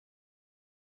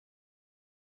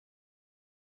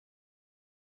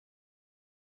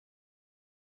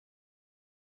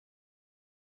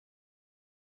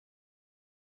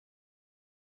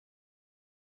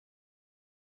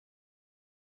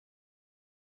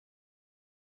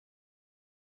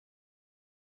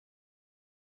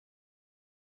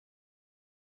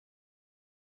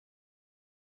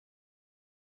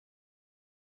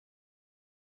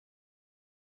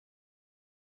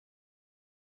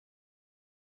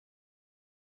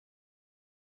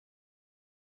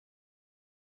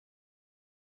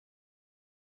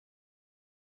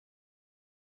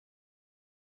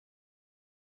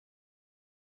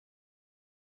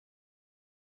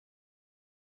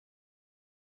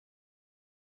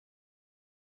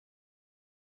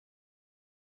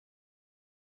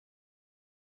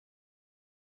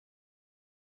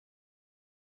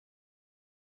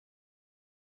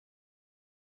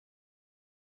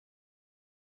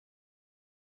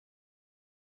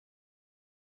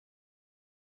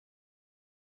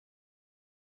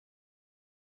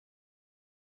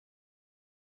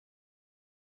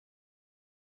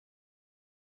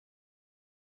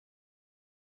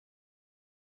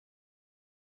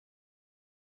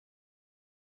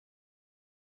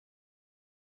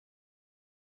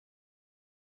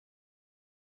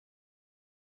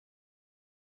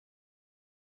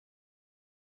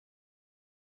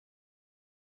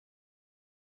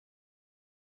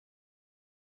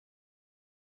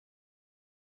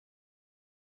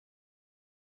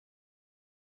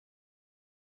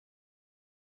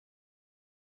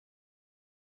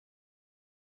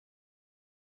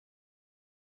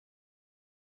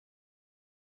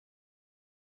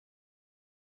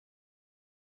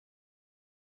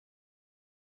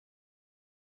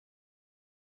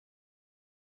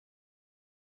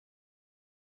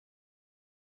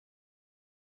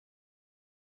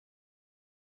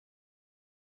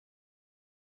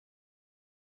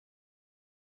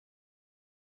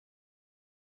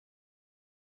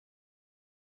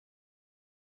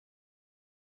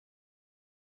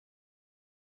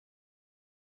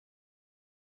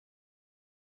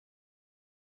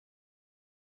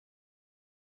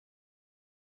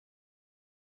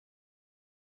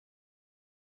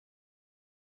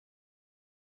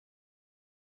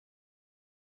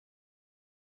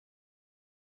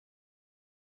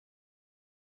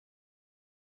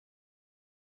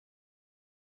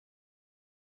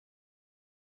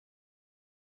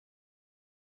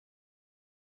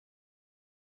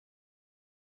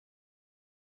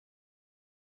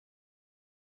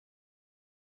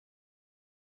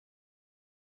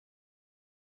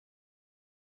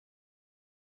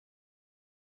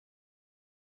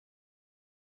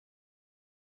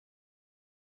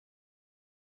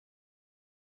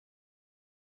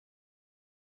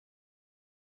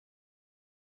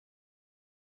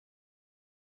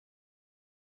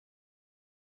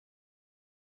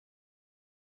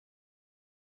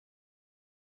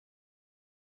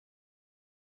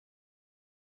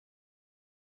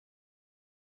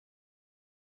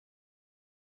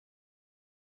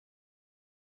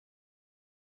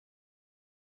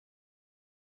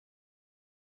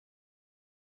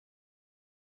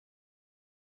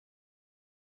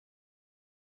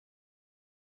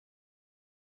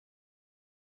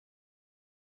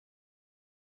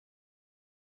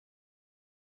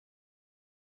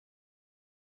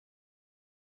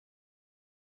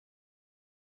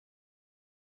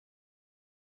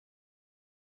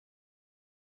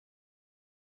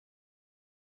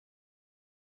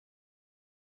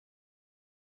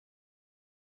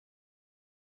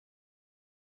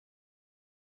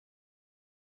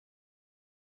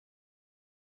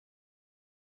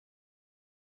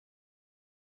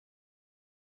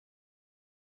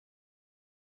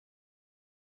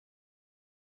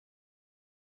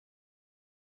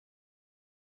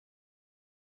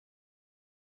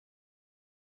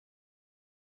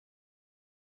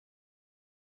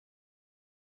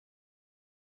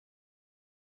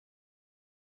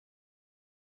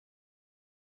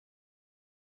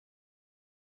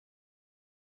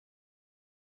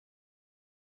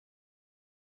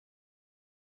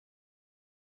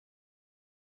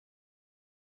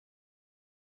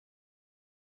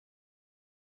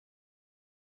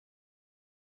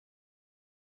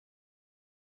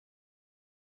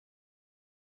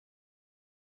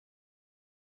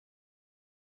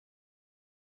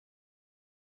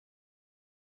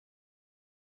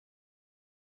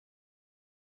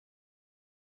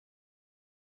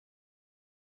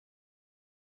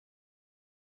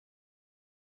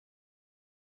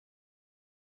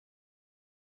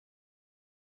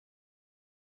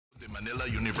de Manila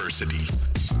University.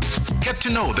 Get to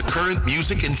know the current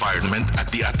music environment at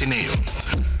the Ateneo.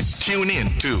 Tune in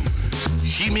to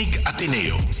Himig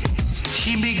Ateneo.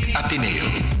 Himig Ateneo.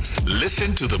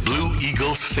 Listen to the Blue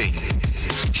Eagles sing.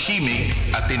 Himig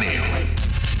Ateneo.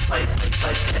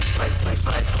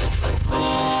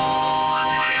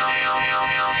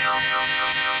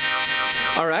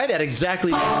 All right, at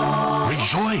exactly...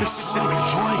 Rejoice,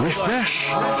 refresh,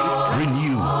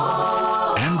 renew,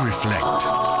 and reflect.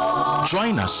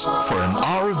 Join us for an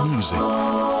hour of music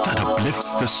that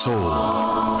uplifts the soul.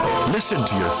 Listen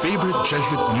to your favorite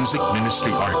Jesuit music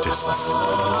ministry artists.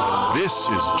 This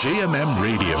is JMM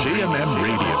Radio. JMM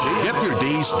Radio. Get your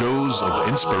day's dose of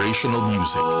inspirational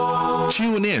music.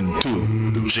 Tune in to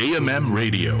JMM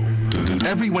Radio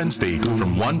every Wednesday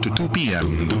from 1 to 2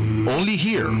 p.m. Only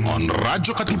here on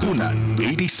Radyo Katipunan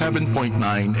 87.9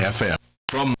 FM.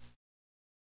 From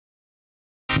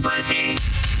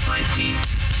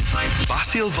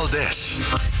Basil Valdez,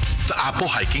 the Apo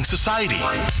Hiking Society,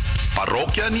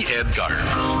 Parokya ni Edgar,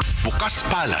 Bukas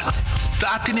Palad, the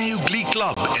Ateneo Glee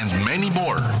Club, and many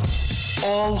more.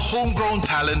 All homegrown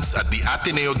talents at the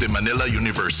Ateneo de Manila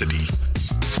University.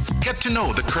 Get to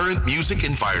know the current music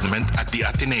environment at the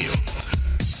Ateneo.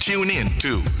 Tune in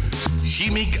to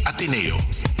Himig Ateneo.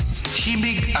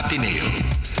 Himig Ateneo.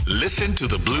 Listen to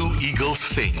the Blue Eagles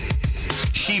sing.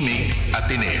 Himig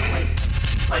Ateneo.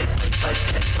 All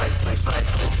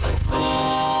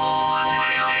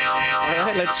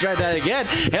right, let's try that again.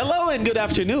 Hello and good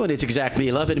afternoon. It's exactly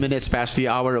 11 minutes past the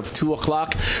hour of 2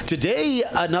 o'clock. Today,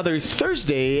 another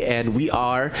Thursday, and we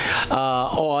are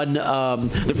on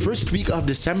the first week of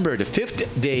December, the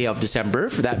 5th day of December,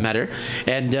 for that matter.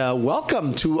 And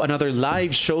welcome to another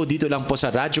live show dito lang po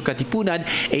sa Radyo Katipunan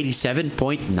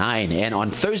 87.9. And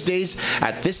on Thursdays,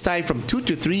 at this time from 2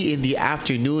 to 3 in the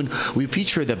afternoon, we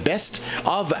feature the best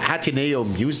of Ateneo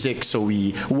music. So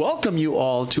we welcome you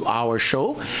all to our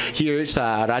show here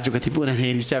sa Radyo Katipunan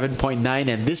 87.9,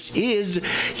 and this is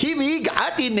Himig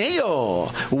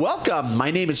Ateneo. Welcome. My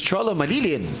name is Cholo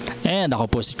Malilin. And ako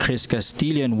po si Chris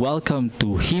Castillo, and welcome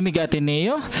to Himig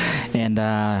Ateneo. And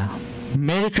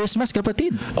Merry Christmas,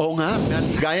 kapatid. Oo nga,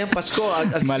 maligayang Pasko.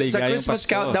 Sa Christmas Pasko.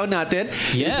 Countdown natin,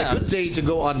 yes. It's a good day to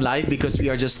go on live because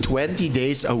we are just 20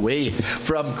 days away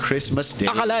from Christmas Day.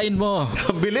 Akalain mo.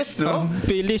 Ang bilis, no? Ang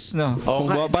bilis, no?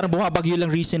 Parang bumabagyo lang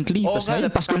recently. Oo nga,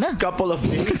 the Pasko na. couple of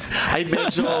days ay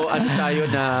medyo tayo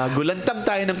na gulantang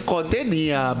tayo ng konti ni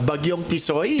Bagyong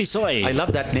Tisoy. Tisoy. I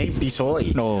love that name,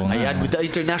 Tisoy. Oo nga. Ayan, with the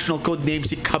international code name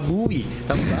si Kamui.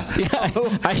 Tama ba?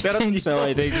 Yeah, I think so.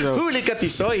 Huli ka,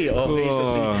 Tisoy. Okay,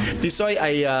 so si Tisoy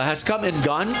has come and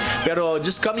gone. Pero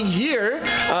just coming here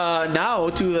now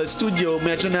to the studio,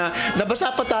 medyo na nabasa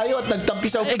pa tayo at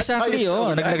nagtampisaw pa exactly,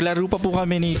 tayo. Naglaro pa po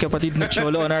kami ni kapatid na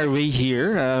Cholo on our way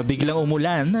here. Biglang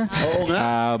umulan. Oo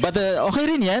nga. But okay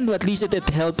rin yan. At least it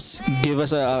helps give us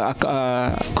a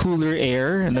cooler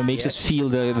air and that makes us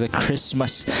feel the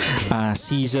Christmas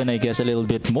season, I guess, a little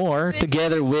bit more,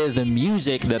 together with the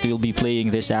music that we'll be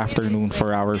playing this afternoon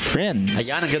for our friends.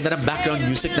 Ayan, ang ganda ng background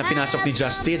music na pinasok ni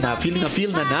Justin.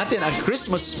 Feel na natin ang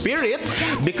Christmas spirit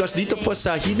because dito po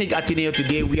sa Himig Ateneo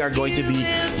today, we are going to be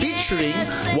featuring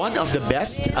one of the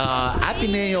best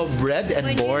Ateneo bred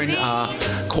and born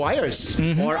choirs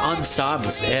or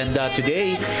ensembles. And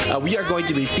today, we are going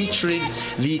to be featuring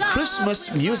the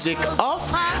Christmas music of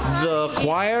the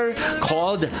choir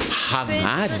called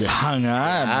Hangad.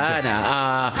 Hangad.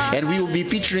 And we will be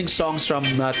featuring songs from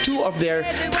two of their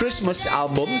Christmas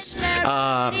albums.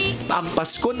 Ang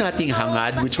Pasko Nating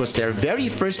Hangad, which was their very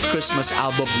first Christmas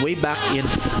album way back in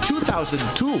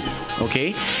 2002.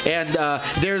 Okay? And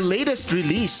their latest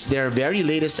release, their very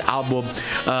latest album,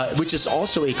 which is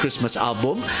also a Christmas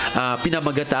album,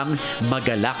 pinamagatang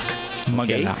Magalak.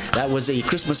 Okay? That was a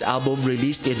Christmas album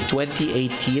released in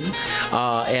 2018.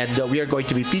 And we are going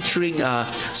to be featuring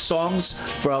songs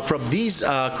from these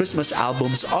Christmas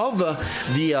albums of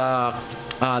the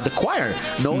choir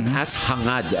known as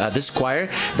Hangad. This choir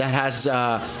that has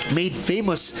made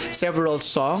famous several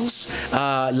songs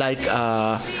like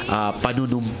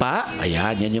Panunumpa.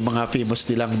 Ayan, yan yung mga famous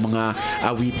nilang mga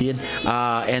awitin.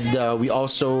 And we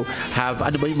also have,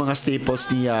 ano ba yung mga staples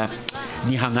ni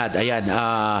Hangad? Ayan,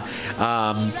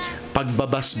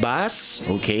 Pagbabasbas,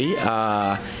 okay?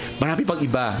 Marami pang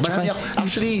iba. Marami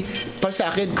actually, para sa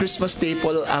akin, Christmas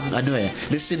staple ang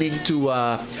listening to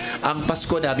ang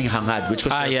Pasko Naming Hangad, which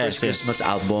was their first Christmas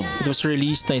album. It was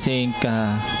released, I think,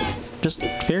 just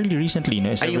fairly recently,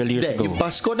 no? Several years ago. Yung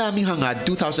Pasko Naming Hangad,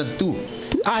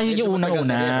 2002. Yun yung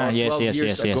unang-una. Yes.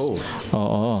 Ago.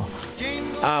 Oo.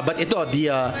 But ito, the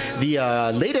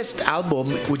latest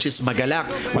album, which is Magalak,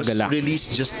 was Magalak.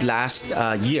 released just last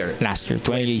year. Last year,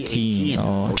 2018.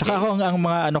 Oh. Okay. Tsaka ako, ang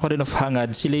mga ano ko rin of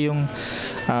Hangad, sila yung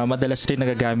madalas rin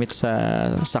nagagamit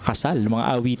sa kasal, mga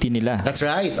awitin nila. That's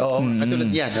right. Oo,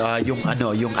 katulad yan.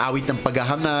 Yung awit ng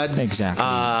paghahangad. Exactly.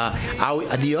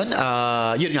 Ano yun?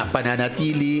 Yun nga,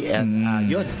 pananatili. And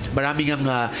yun, maraming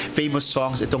ang famous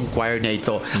songs itong choir na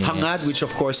ito. Yes. Hangad, which of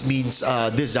course means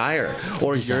desire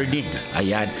or yearning.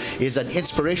 Ayan. Is an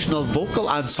inspirational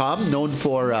vocal ensemble known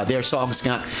for their songs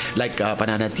nga like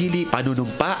Pananatili,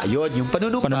 Panunumpa. Ayun, yung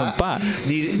Panunumpa.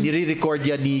 Nire-record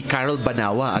yan ni Carol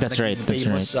Banawa. At That's right.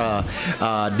 famous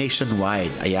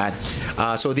nationwide. Ayan.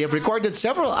 So they have recorded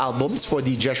several albums for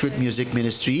the Jesuit Music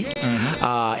Ministry.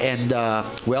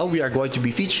 Well, we are going to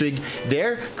be featuring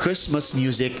their Christmas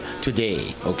music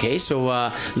today. Okay, so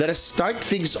let us start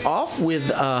things off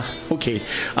with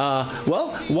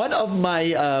one of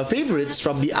my favorites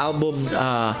from the album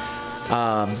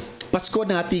Pasko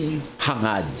Nating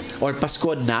Hangad or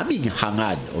Pasko Naming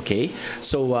Hangad. Okay?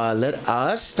 So let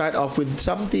us start off with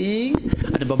something,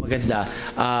 ano ba maganda?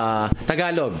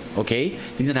 Tagalog. Okay?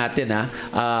 Tingnan natin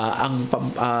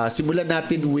simulan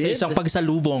natin with Sa isang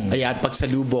pagsalubong. Ayan,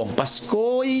 pagsalubong.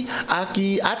 Pasko'y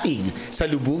ating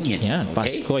salubungin. Yan,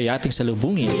 Okay? Pasko ay ating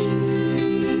salubungin.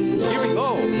 Here we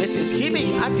go. This is Himig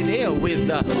Ateneo with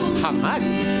Hangad.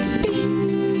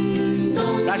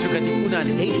 Radyo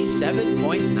Katipunan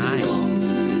 87.9.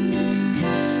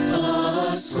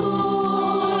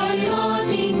 Pasko'y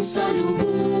ating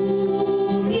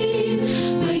salubungin,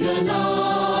 may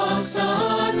ganap sa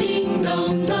ating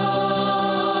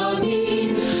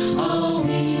damdamin,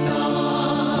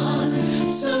 awitan,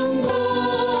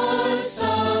 sanggol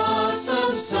sa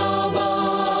sabsaban,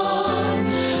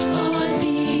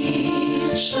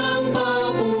 ating siyang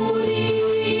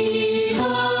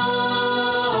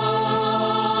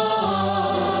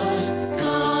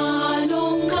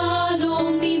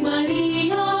kalong-kalong ni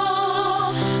Maria,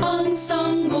 ang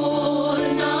sanggol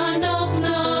na anak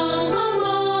ng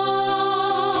Ama.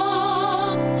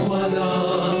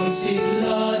 Walang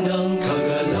sigla ng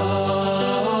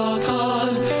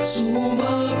kagalakan,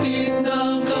 sumapit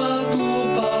ng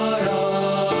katuparan.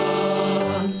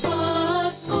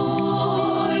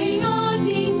 Pasko'y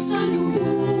ating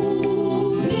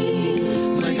salubungin,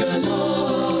 may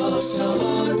ganap sa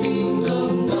ating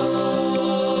damdamin,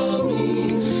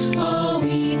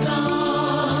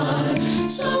 awitan,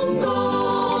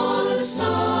 sanggol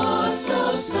sa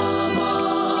sabsaban,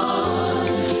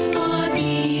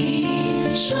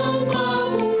 ating siyang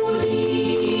papurihan.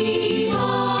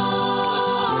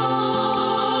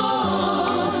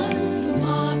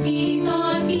 Mapit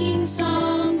ating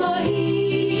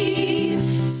sambahin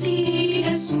si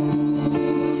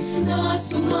Jesus na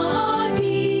sumating.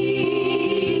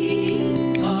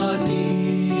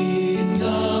 Atin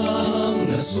lang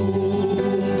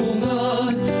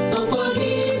nasumpungan ang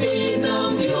pag-ibig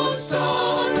ng Diyos sa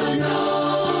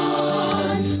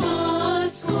tanan.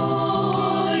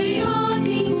 Pasko'y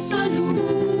ating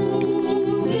salubungin,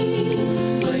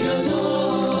 may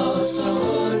ganap sa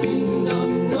ating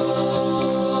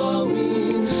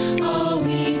damdamin,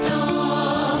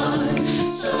 awitan,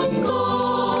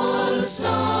 sanggol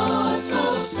sa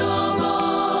sabsaban,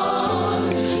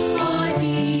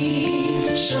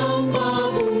 ating siyang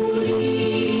papurihan.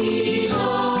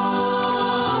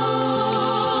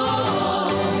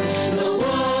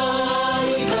 Nawa'y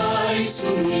ika'y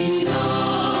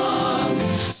suminang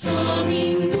sa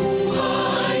aming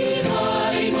buhay,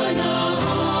 ika'y manahan.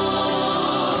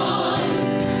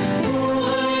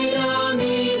 Buhay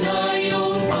namin ay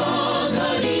iyong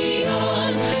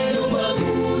pagharian,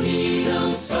 lumaguhin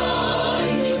ang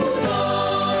sanlibutan.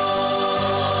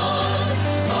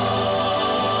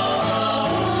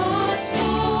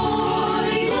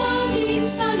 Pasko'y ating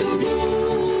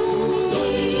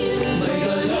salubungin, may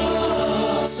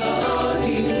ganap sa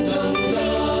ating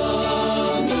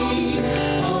damdamin,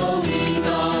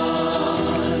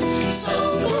 awitan,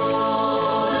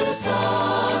 sanggol sa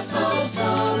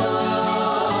sabsaban,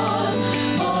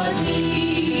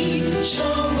 ating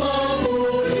siyang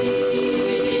papurihan.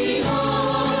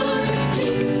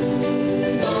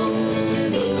 Ding-dong,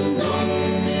 ding-dong.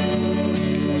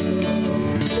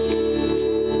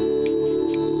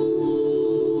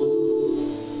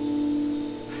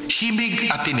 Himig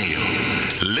Ateneo.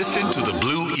 Listen to the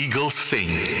Blue Eagles sing.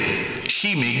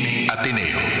 Himig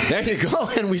Ateneo. There you go.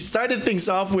 And we started things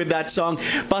off with that song,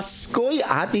 Pasko'y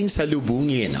ating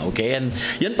salubungin. Okay? And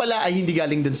yan pala ay hindi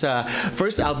galing dun sa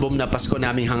first album na Pasko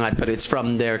Naming Hangad, pero it's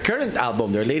from their current album,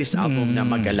 their latest album na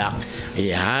Magalak.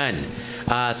 Ayan.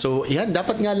 So yan,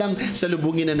 dapat nga lang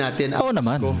salubungin na natin ang Oo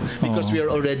naman. Pasko because Oo. we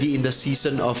are already in the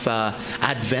season of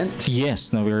Advent.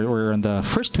 Yes, no, we're on the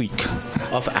first week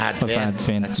Of Advent.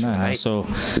 That's na. right. So,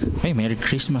 hey, Merry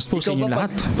Christmas po sa Ikaw inyo ba,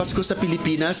 lahat. Pasko sa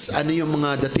Pilipinas, ano yung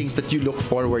mga the things that you look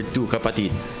forward to,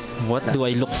 kapatid? What do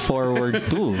I look forward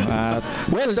to?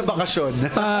 Well, Sa bakasyon.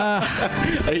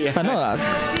 Ayan.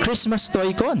 Christmas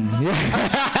Toy-Con.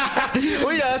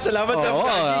 Uy, salamat sa Oo,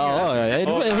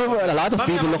 vlogging. oo. A lot of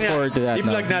Mamaya, people look mamaya. forward to that.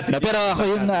 I-vlog natin. Pero ako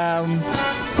yung,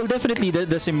 well, definitely the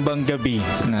simbang gabi.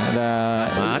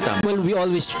 Tama. Well, we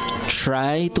always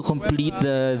try to complete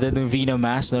the novena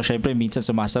mass. No? Siyempre, minsan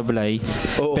sumasablay.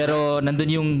 Oo. Pero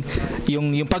nandun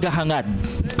yung paghahangad.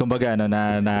 Kumbaga,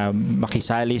 na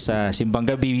makisali sa simbang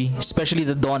gabi. Especially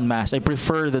the dawn mass. I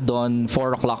prefer the dawn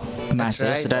 4 o'clock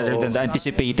masses right, rather than the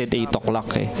anticipated 8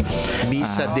 o'clock.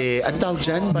 Misa de, ano tawag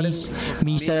dyan? Parang-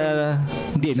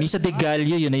 Misa de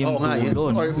Gallo, yun na yung Oo nga, yun.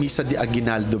 dulo. Or Misa de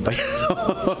Aguinaldo ba yun?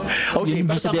 Okay, Yung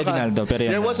basta Misa de Aguinaldo, pero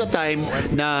yan there na. was a time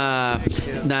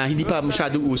na hindi pa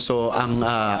masyado uso ang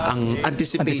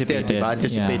anticipated, diba?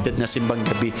 Anticipated na simbang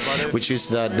gabi, which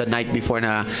is the night before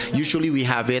na usually we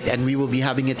have it and we will be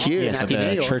having it here Yes, in at the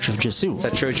Ateneo. Church of Jesus. Sa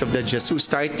Church of the Jesus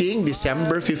starting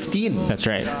December 15. That's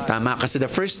right. Tama, kasi the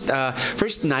first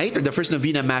night or the first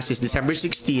novena mass is December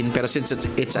 16, pero since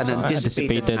it's an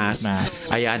anticipated mass,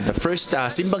 ayan, the first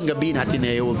simbang gabi na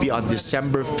Ateneo will be on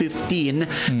December 15.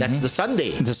 That's the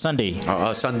Sunday. It's a Sunday.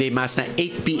 Oo, Sunday mass na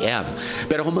 8 p.m.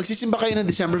 Pero kung magsisimba kayo ng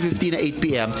December 15 na 8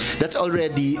 p.m., that's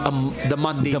already the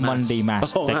Monday The mass. Monday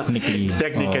mass, Oo nga.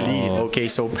 Technically. Oo. Okay,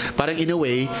 so parang in a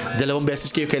way, 2 beses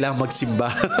kayo kailangan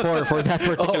magsimba. For that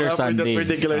particular Oo, Sunday. For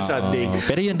that particular Oo. Sunday.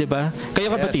 Pero yun, di ba?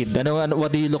 Kayo kapatid,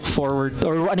 what do you look forward,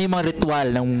 or ano yung mga ritual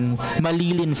ng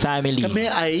Malilin family? Kami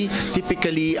ay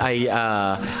typically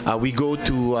we go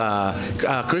to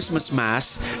Christmas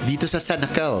Mass dito sa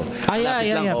Sanakal.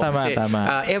 Lapit lang,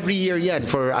 Tama. Every year yan,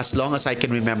 for as long as I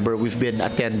can remember, we've been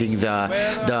attending the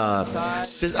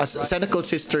Sanakal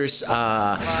Sisters,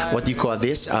 what do you call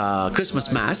this?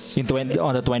 Christmas Mass. On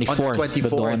the 24th. On the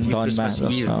 24th, the dawn Christmas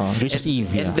mass. Eve. Christmas Eve,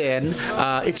 yeah. And then,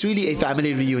 it's really a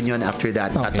family reunion after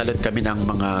that. Okay. Tatalon kami ng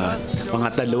mga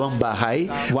dalawang bahay.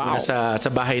 Wow. Una sa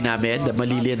bahay namin, the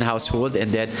Malilian household,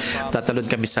 and then tatalon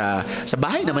kami sa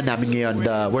bahay naman namin ngayon,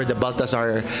 where the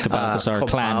Baltasar clan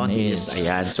compound is.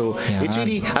 Ayan. So, it's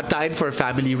really a time for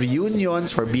family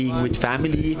reunions, for being with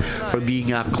family, for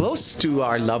being close to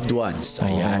our loved ones.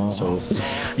 Ayan. So,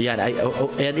 yan.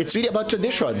 And it's really about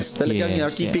traditions. Talagang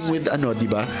keeping with di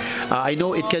ba? I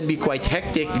know it can be quite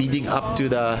hectic leading up to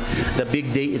the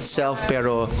big day itself,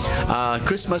 pero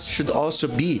Christmas should also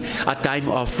be a time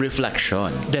of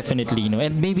reflection. Definitely, no.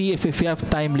 And maybe if we have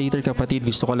time later, kapatid,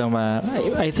 gusto ko lang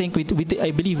I think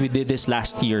I believe we did this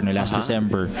last year, no, last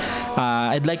December.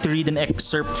 I'd like to read an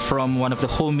excerpt from one of the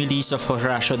homilies of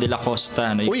Horacio de la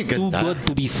Costa, no, Uy, Too ganda. Good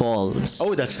to be False.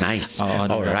 Oh, that's nice. Oo,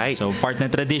 All diba? right. So part ng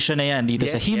tradition na yan dito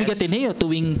sa Yes, Himig yes. Ateneo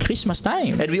tuwing Christmas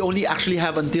time. And we only actually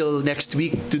have until next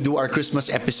week to do our Christmas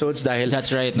episodes dahil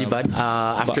That's right, no? diba,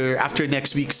 after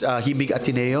next week's Himig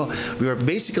Ateneo, we are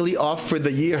basically off for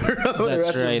the year. For the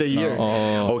rest of the year. No?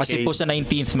 Oo. Okay. Kasi po sa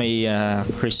 19th may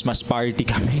Christmas party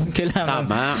kami. Kailangan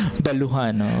Tama.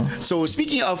 daluhan, no? So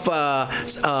speaking of a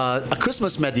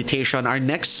Christmas meditation, our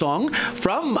next song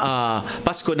from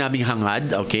Pasko Naming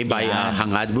Hangad, okay, by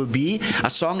Hangad, will be a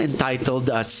song entitled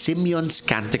Simeon's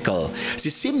Canticle. Si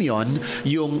Simeon,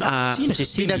 yung Sino si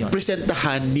Simeon?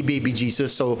 pinagpresentahan ni Baby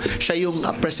Jesus. So siya yung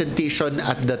presentation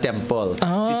at the temple.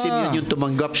 Si Simeon yung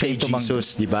tumanggap kay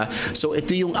Jesus, di ba? So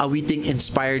ito yung awiting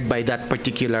inspired by that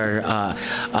particular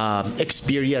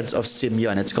experience of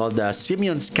Simeon. It's called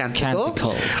Simeon's Canticle.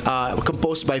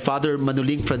 Composed by Father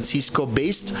Manuling Francisco,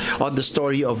 based on the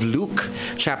story of Luke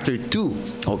chapter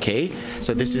 2. Okay?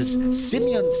 So this is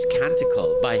Simeon's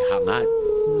Canticle by Hangad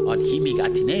on Himig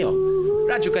Ateneo.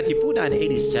 Radyo Katipunan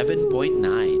 87.9.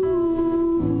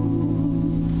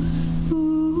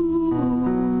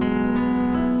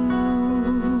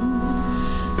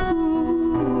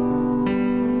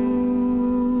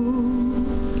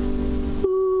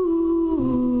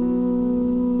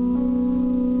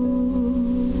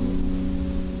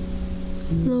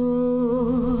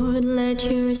 Lord, let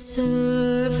your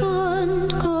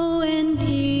servant go in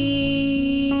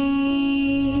peace,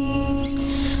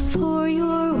 for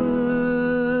your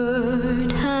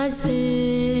word has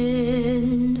been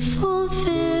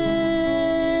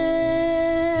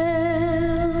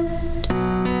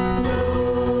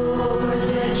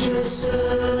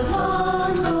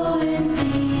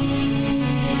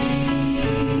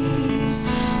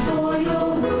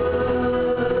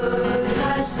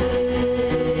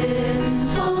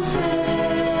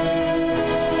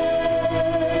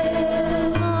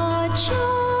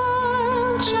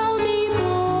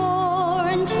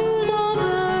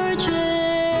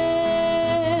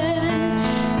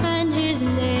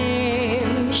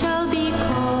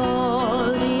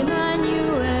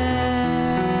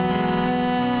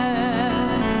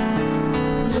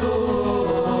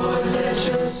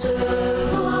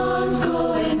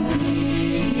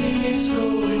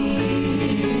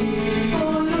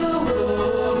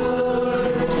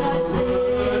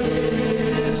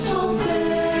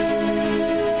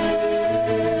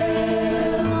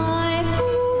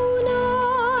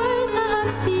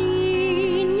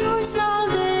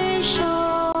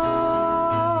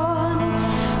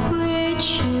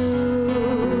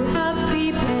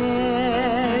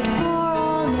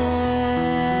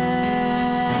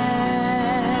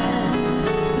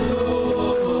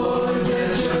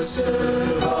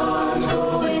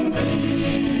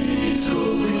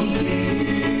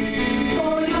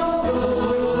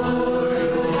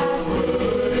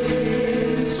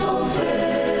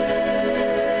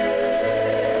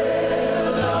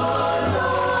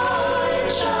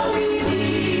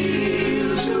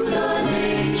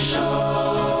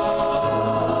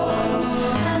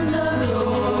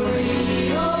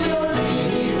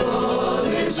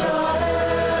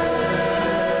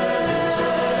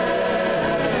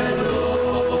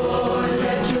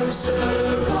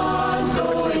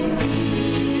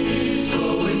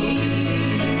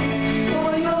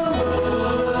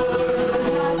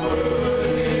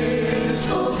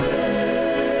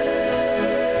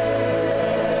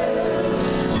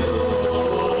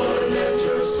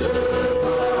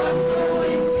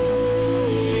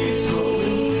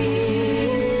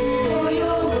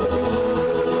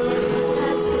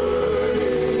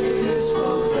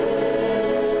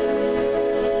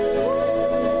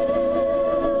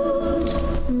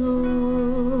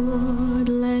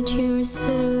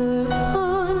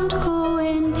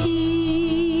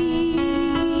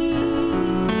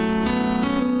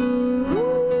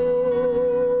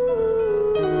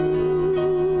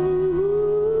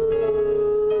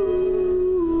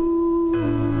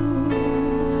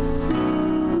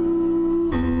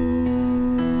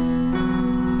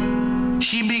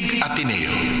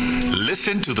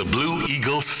Listen to the Blue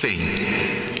Eagles sing.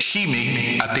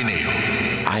 Himig, Ateneo.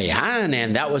 Ayan,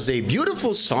 and that was a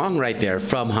beautiful song right there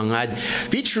from Hangad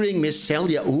featuring Miss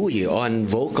Celia Uy on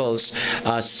vocals,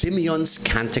 Simeon's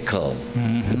Canticle.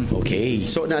 Okay,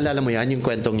 so naalala mo yan, yung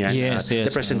kwentong yan? Yes, yes.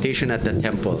 The presentation at the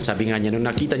temple. Sabi nga niya, nung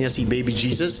nakita niya si baby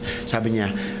Jesus, sabi niya,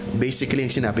 basically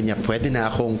yung sinabi niya, pwede na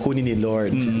akong kunin ni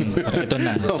Lord. Ito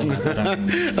na.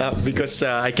 Because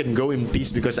I can go in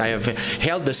peace because I have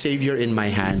held the Savior in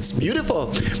my hands. Beautiful,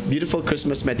 beautiful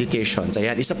Christmas meditations.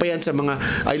 Ayan, isa pa yan sa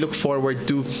mga I look forward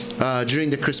to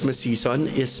during the Christmas season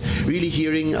is really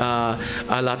hearing a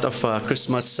lot of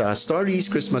Christmas stories,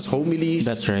 Christmas homilies.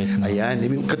 That's right.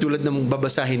 Ayan, katulad ng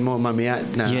babasahin mo mamaya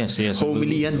na Yes.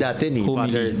 homily yan dati ni Homily.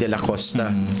 Father De La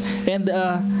Costa. And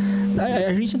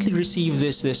I recently received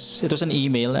this. It was an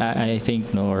email, I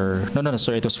think, no.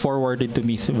 Sorry, it was forwarded to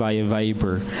me via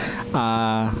Viber.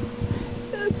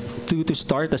 To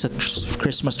start as a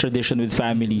Christmas tradition with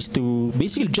families to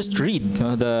basically just read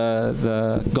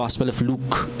the Gospel of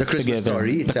Luke, The Christmas together.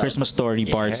 story The itself. Christmas story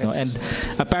parts, no. Yes. And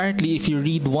apparently, if you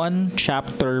read one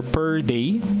chapter per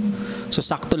day, so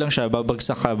sakto lang siya,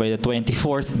 babagsak ka by the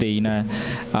 24th day na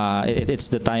it's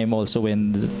the time also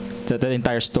when the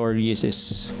entire story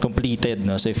is completed,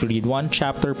 no. So if you read one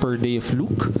chapter per day of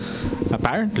Luke,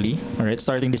 apparently, alright,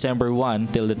 starting December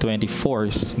 1 till the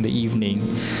 24th in the evening,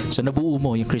 so nabuo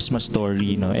mo yung Christmas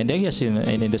story, no. And I guess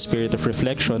in the spirit of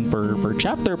reflection per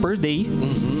chapter per day,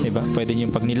 diba? Pwede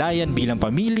yung pagnilayan bilang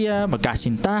pamilya,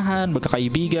 magkasintahan,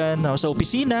 magkakaibigan, sa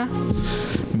opisina,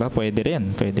 diba? Pwede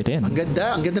rin. Ang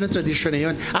ganda ng tradition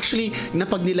na yun. Actually,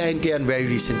 napagnilayan ko yan very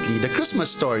recently. The Christmas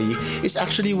story is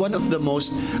actually one of the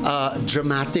most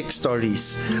dramatic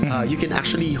stories you can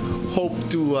actually hope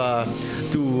to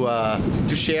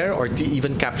share or to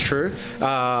even capture.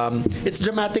 It's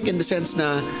dramatic in the sense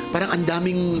na parang ang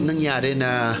daming nangyari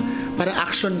na parang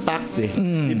action-packed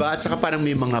diba? At saka parang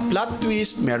may mga plot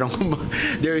twist,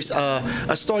 there's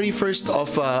a story first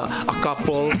of a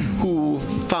couple who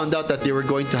found out that they were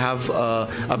going to have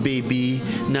a baby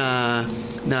na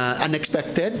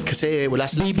unexpected kasi wala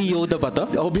silang... Baby Yoda ba to?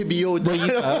 Oh, Baby Yoda.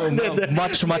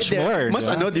 Much more. Mas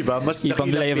diba? Mas ibang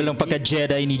level ng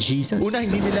pagka-Jedi ni Jesus. Una,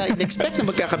 hindi nila in-expect na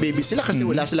magkaka-baby sila kasi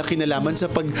wala silang kinalaman sa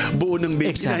pagbuo ng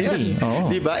baby na yan.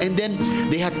 Oh. Diba? And then,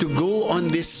 they had to go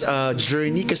on this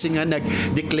journey kasi nga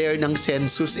nag-declare ng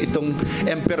census itong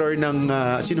emperor ng,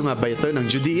 sino nga ba ito? Ng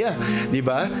Judea.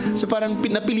 Diba? So parang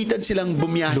napilitan silang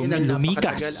bumiyahe ng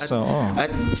napakatagal. At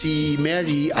si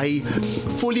Mary ay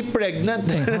fully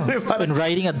pregnant. And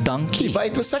riding a donkey. Diba?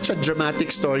 It was such a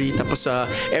dramatic story. Tapos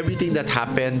everything that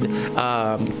happened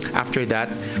after that.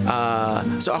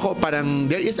 So ako parang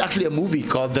there is actually a movie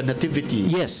called The Nativity.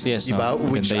 Yes. Diba?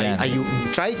 Which I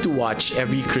try to watch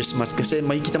every Christmas kasi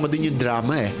makikita mo din yung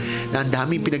drama na ang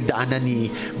daming pinagdaanan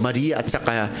ni Maria at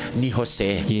saka ni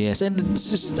Jose. Yes, and it's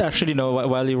just actually,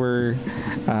 while you were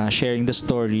sharing the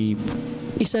story,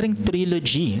 isa ring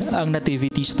trilogy ang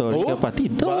nativity story,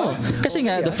 kapatid. Kasi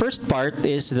nga, the first part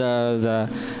is the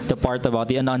part about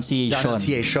the Annunciation.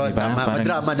 Diba? Tama.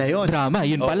 Drama na yun. Drama,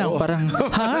 yun pa lang. Parang,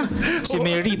 si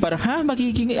Mary, parang,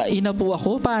 magiging ina po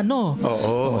ako? Paano?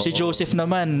 Si Joseph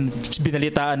naman,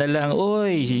 binalitaan na lang,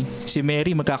 si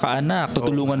Mary magkakaanak,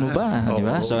 tutulungan mo ba?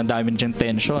 Diba? So, ang dami diyang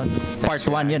tension. Part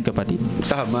 1 yan, kapatid.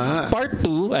 Tama. Part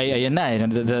 2, ay ayan na,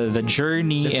 the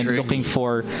journey and looking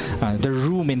for the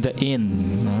room in the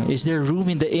inn. Is there room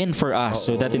in the inn for us?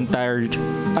 So that entire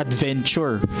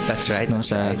adventure. That's right.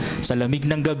 Sa lamig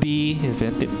ng gabi,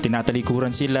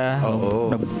 tinatalikuran sila.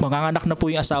 Manganganak na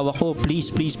po yung asawa ko. Please,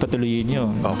 patuloyin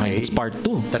nyo. Okay. It's part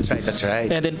 2. That's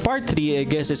right. And then part 3, I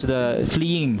guess, is the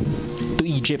fleeing to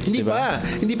Egypt. Hindi pa.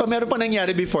 Meron pa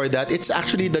nangyari before that. It's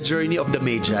actually the journey of the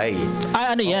Magi.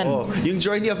 Ano yan? Yung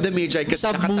journey of the Magi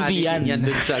kasi Sub-movie nakatali yan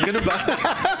dun sa... Ganun ba?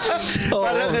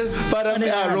 Parang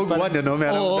Rogue One,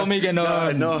 meron. May ganon.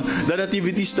 The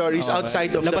nativity stories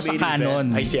outside of labas the main sa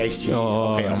canon. event. I see.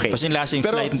 Okay. Tapos yung last yung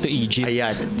flight into Egypt.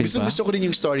 Ayan. Diba? Gusto ko rin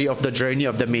yung story of the journey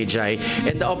of the Magi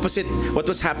and the opposite, what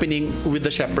was happening with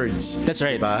the shepherds. That's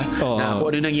right. Diba? Na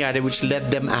kung ano nangyari which led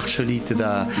them actually to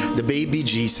the baby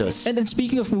Jesus. And then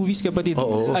speaking of movies, kapatid,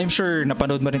 I'm sure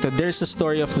napanood mo rin to. There's a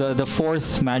story of the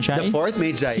fourth Magi. The fourth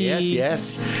Magi,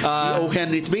 yes. Si O.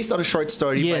 Henry. It's based on a short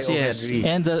story by O. Henry.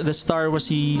 And the star was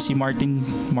si Martin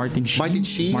Sheen.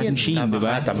 Martin Sheen,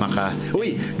 diba? Tama ka.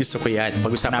 Uy, gusto ko yan.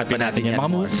 Pag-usapan pa natin yan.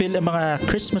 Mga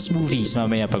Christmas movies,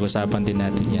 mamaya pag-usapan din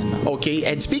natin yan. Okay,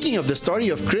 and speaking of the story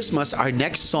of Christmas, our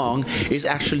next song is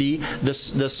actually the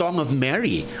Song of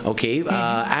Mary. Okay,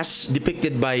 as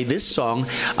depicted by this song,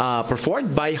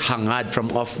 performed by Hangad Hangad from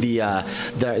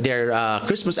their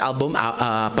Christmas album,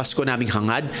 Pasko Naming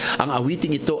Hangad. Ang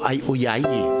awiting ito ay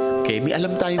Oyayi. Okay, may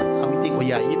alam tayong awiting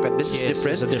Oyayi, but this is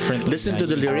different. Listen to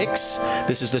the lyrics.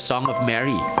 This is the Song of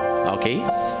Mary. Okay?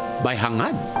 By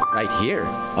Hangad, right here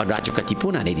on Radyo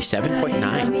Katipunan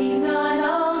 87.9.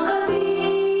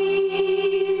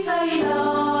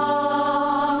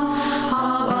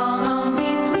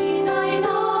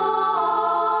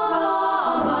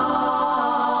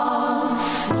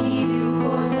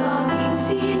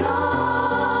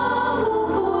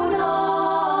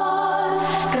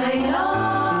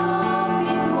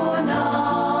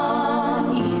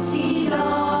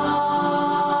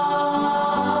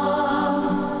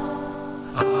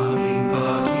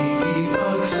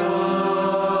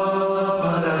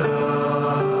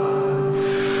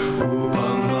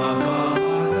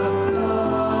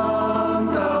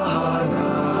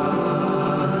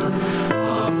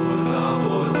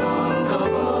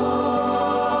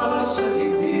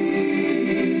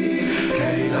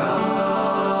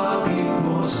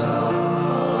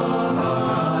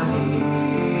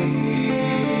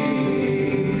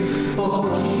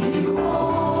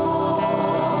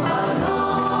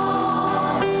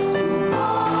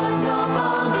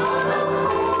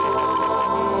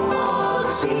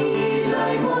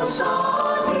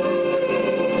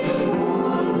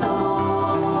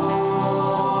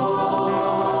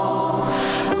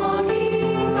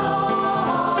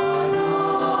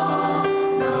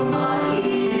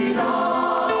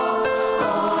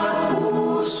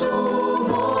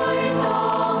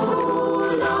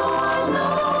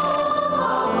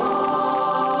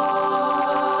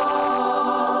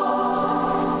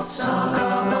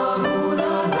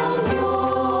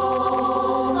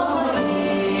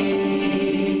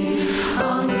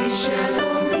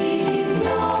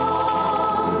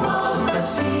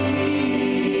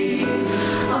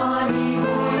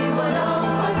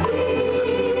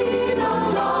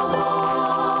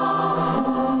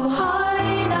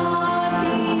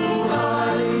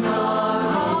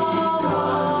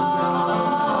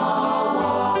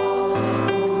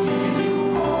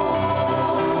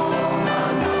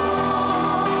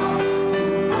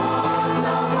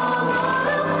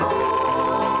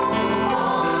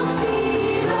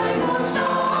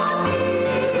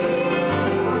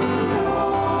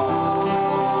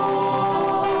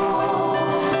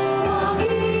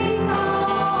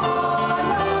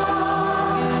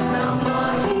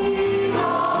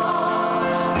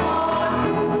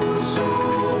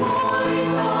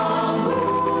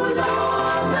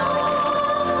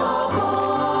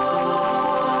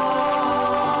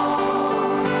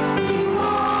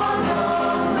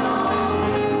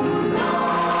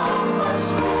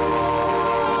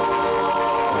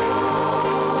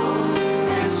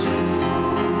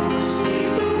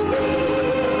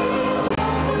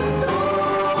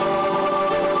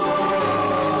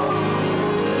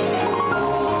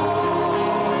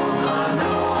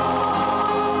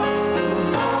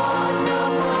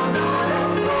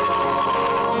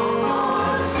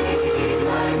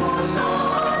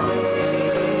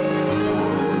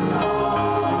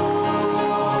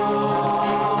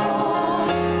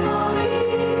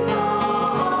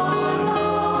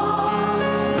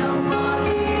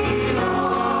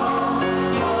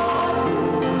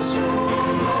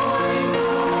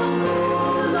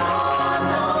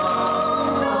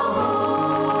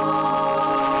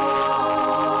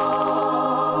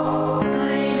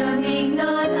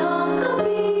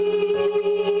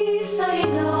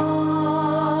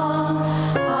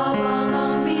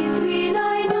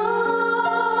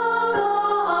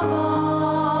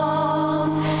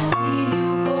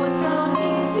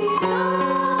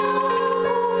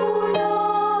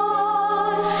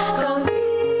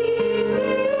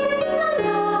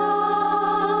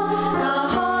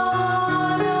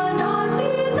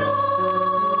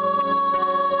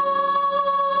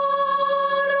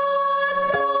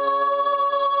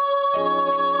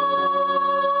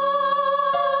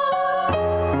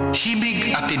 Himig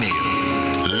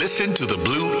Ateneo. Listen to the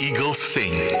Blue Eagles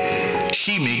sing.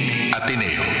 Himig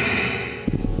Ateneo.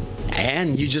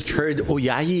 And you just heard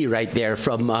Oyayi right there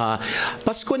from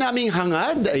Pasko Naming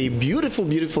Hangad, a beautiful,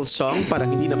 beautiful song.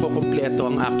 Parang hindi na po kompleto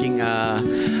ang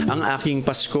aking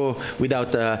Pasko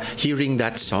without hearing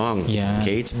that song. Yeah.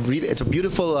 Okay, it's a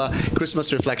beautiful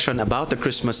Christmas reflection about the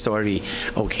Christmas story.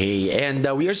 Okay, and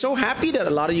we are so happy that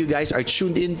a lot of you guys are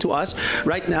tuned in to us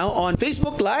right now on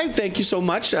Facebook Live. Thank you so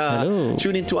much.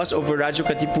 Tune in to us over Radyo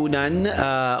Katipunan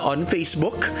on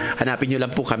Facebook. Hanapin nyo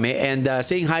lang po kami. And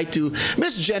saying hi to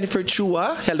Miss Jennifer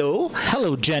Chua, hello.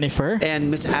 Hello, Jennifer.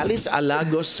 And Miss Alice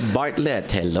Alagos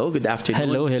Bartlett, hello, good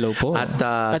afternoon. Hello po. At,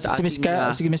 sa si Miss,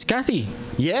 ating, si Miss Cathy.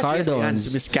 Yes, Cardos. yan,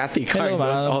 si Miss Cathy Hello,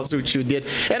 Cardos ma'am. also tuned in.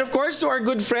 And of course, to our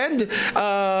good friend,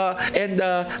 ano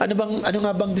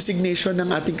nga bang designation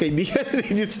ng ating kaibigan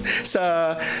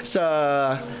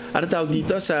ano tawag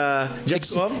dito sa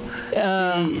Jetscom?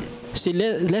 Si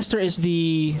Lester is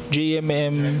the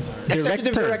JMM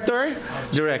Executive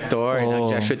Director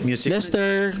ng Jesuit Music.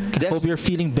 Lester, hope you're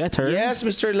feeling better. Yes,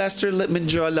 Mr. Lester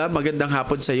Menjola, magandang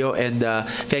hapon sa iyo and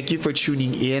thank you for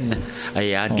tuning in.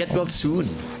 Ayan, get well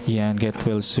soon. Yan, get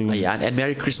well soon. Ayan, and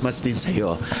Merry Christmas din sa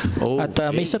iyo. At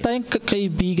may isa tayong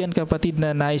kaibigan, kapatid,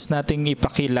 na nais nating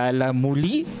ipakilala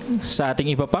muli sa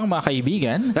ating iba pang mga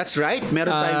kaibigan. That's right.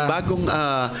 Meron tayong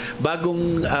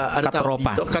bagong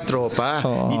katropa. Katropa.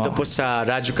 Dito po sa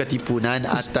Radyo Katipunan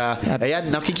at ayan,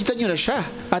 nakikita nyo na siya.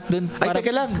 At dun, ay, teka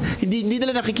lang. Hindi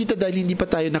nila nakikita dahil hindi pa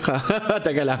tayo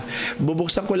teka lang.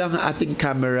 Bubuksan ko lang ang ating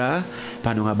camera.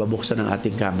 Paano nga babuksan ang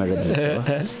ating camera dito?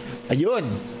 Ayun.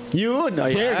 Yun,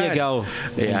 ayan. There you go.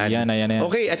 Ayan.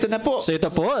 Okay, ito na po. So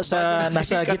ito po,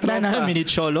 nasa gitna namin ni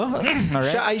Cholo. Alright.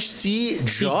 Siya ay si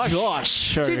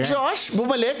Josh. Si Josh,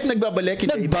 nagbabalik.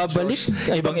 Nagbabalik.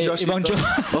 Ibang Josh.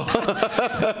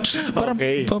 Parang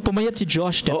pumayat si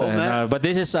Josh nito. But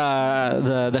this is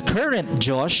the current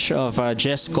Josh of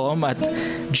Jescom. At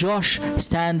Josh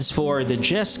stands for the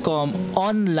Jescom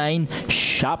Online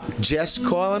Shop.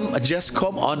 Jescom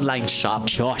Online Shop.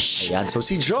 Josh. Ayan, so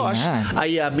si Josh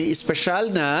ay may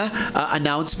special na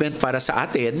announcement para sa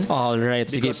atin. Alright,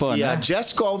 sige po. Because the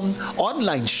Jescom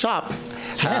Online Shop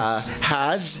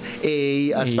has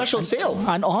a special sale.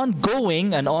 An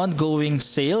ongoing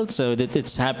sale, so that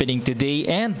it's happening today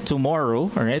and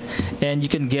tomorrow, alright? And you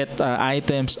can get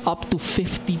items up to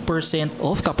 50%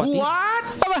 off, kapatid.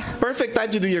 What? Aba, perfect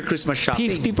time to do your Christmas shopping.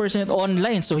 50%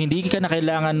 online, so hindi ka na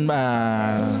kailangan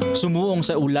sumuong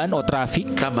sa ulan o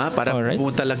traffic. Tama, para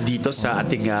pumunta lang dito sa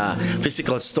ating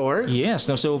physical store.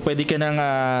 Yes, so pwede ka nang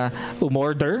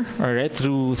umorder, alright,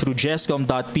 through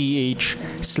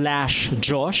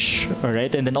jescom.ph/Josh,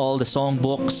 alright, and then all the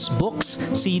books,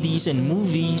 CDs, and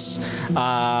movies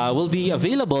will be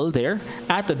available there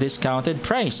at a discounted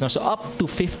price. So up to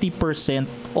 50%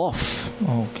 off.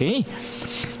 Okay.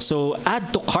 So add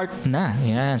to cart na.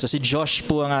 Yan. So si Josh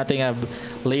po ang ating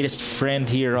latest friend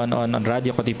here on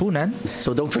Radio Katipunan.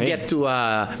 So don't forget to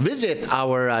visit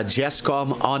our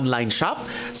Jescom online shop.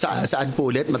 Saan po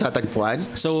ulit matatagpuan?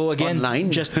 So again,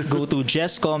 online. Just go to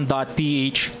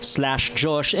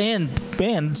jescom.ph/Josh and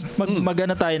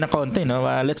magana tayo na konti.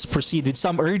 No? Let's proceed with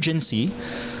some urgency.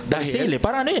 Dahil sale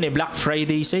para ano yun Black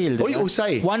Friday sale. Uy,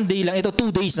 usay. One day lang. Ito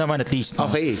 2 days naman at least. No?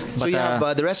 Okay. So you have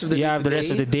the rest of the day. You have the rest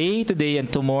of the day, today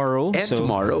and tomorrow.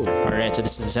 Tomorrow. Alright, so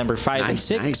this is December 5 and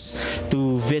 6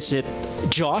 to visit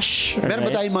Josh. Meron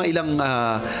ba tayong mga ilang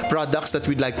products that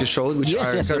we'd like to show which are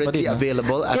currently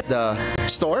available at the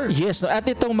store? Yes. At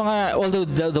itong mga, although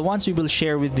the ones we will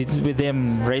share with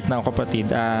them right now,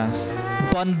 kapatid,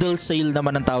 bundle sale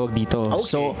naman ang tawag dito. Okay.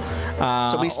 So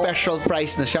may special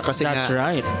price na siya kasi that's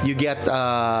right. You get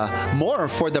more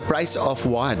for the price of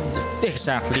one.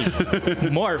 Exactly.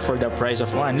 More for the price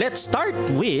of one. Let's start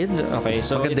with,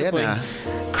 so maganda ito po yung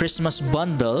Christmas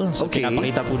bundle. So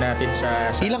pinapakita po natin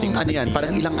sa ilang ano yan?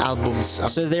 Parang ilang albums?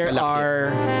 So there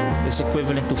are, is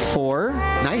equivalent to 4.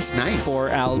 Nice. 4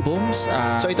 albums.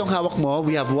 So itong hawak mo,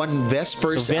 we have one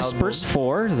Vespers album. So Vespers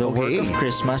 4, The Work of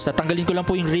Christmas. Tatanggalin ko lang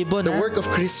po yung ribbon. The Work of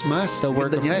Christmas. The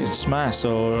Work of Christmas.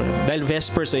 So dahil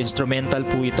Vespers, so instrumental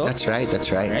po ito. That's right.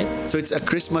 Right? So it's a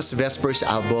Christmas Vespers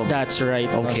album. That's right.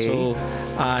 Okay. So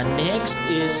next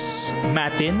is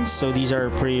Matins. So these are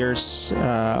prayers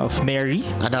of Mary.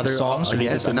 Another songs.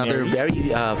 Another very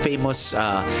famous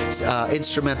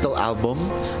instrumental album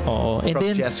and from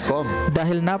then, Jescom.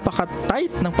 Dahil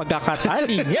napaka-tight ng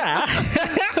pagkakatali niya.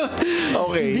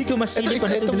 Okay. Hindi ko masilip.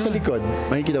 Itong sa likod.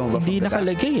 Makikita mo ba? Hindi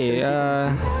nakalagay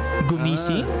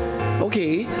Gumisi.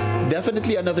 Okay,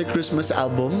 definitely another Christmas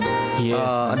album. Yes.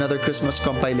 Another Christmas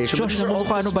compilation. Josh,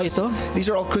 ano ba ito? These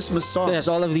are all Christmas songs. Yes,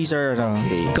 all of these are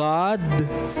God.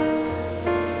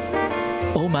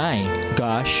 Oh my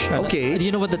gosh. Okay. Do you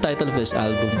know what the title of this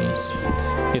album is?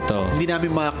 Ito. Hindi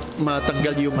namin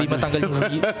matanggal yung Hindi matanggal yung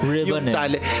ribbon. Yung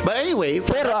tali. But anyway,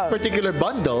 for that particular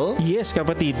bundle. Yes,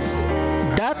 kapatid.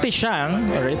 Dati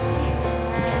siyang, alright.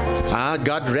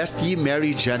 God Rest Ye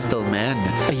Merry Gentlemen.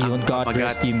 Ayun, God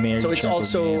Rest Ye Merry So it's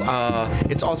Gentlemen.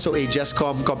 it's also a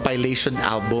Jescom compilation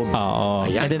album. Oo.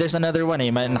 And then there's another one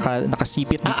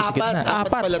nakasipit dito sa gitna.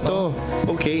 Apat pala to.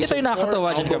 Okay. Ito yung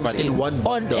nakakatawa dyan, kapatid.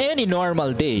 On any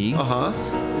normal day,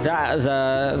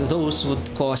 those would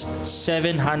cost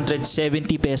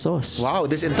 770 pesos. Wow,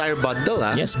 this entire bundle,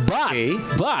 ah. Yes, but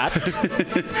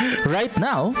right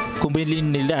now, kung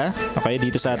bilhin nila, okay,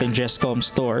 dito sa ating Jescom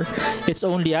store, it's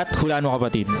only at, hulaan mo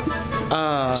kapatid.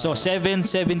 So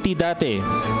 770 dati.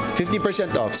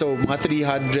 50% off. So mga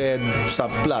 300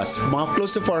 sub plus. Mga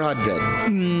close to 400.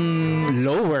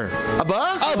 Lower.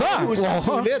 Aba? Oh,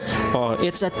 sulit. Oh,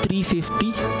 it's at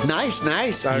 350. Nice.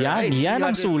 Alright. Yan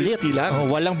ang sulit. Lang. Oh,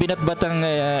 walang binatbatang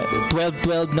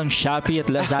 12-12 ng Shopee at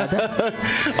Lazada.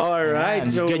 Alright.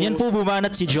 So, ganyan po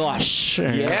bumanat si Josh.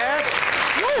 Yes!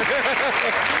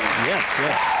 Yes.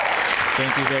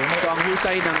 Thank you very much. So ang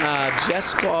husay ng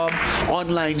Jescom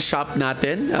online shop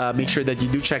natin. Make sure that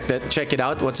you do check it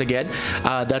out once again.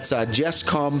 That's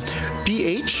Jescom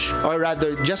PH, or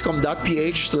rather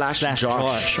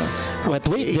jescom.ph/Josh. But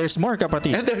wait, there's more,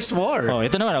 kapatid. And there's more. Oh,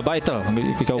 ito naman. Aba, ito.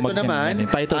 Ikaw Ito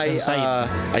naman title ay, sa site.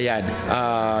 Ayan.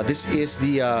 This is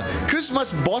the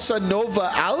Christmas Bossa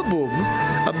Nova album.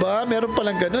 Aba, meron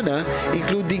palang ganun,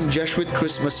 including Jesuit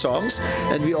Christmas songs.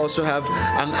 And we also have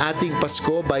ang Ating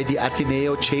Pasko by the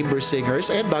Ateneo Chamber Singers.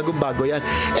 Ayan, bagong-bago yan.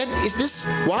 And is this,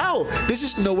 wow, this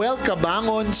is Noel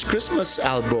Cabangon's Christmas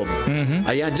album.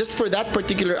 Ayan, just for that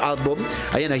particular album,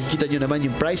 ayan, nakikita nyo naman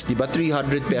yung price, di ba?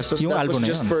 300 pesos. Yung that album was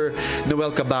just for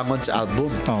Noel Cabangon's album.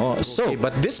 Oo. So, Okay,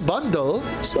 but this bundle,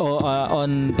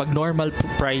 on pag normal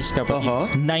price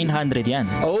kapatid, 900 yan.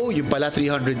 oh, yung pala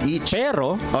 300 each.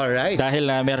 Pero, Alright.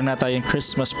 dahil meron na tayong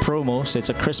Christmas promo, so it's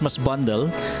a Christmas bundle,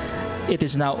 it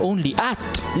is now only at,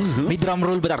 may drum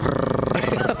roll ba?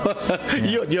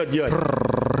 Yun.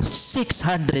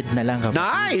 600 na lang kapatid.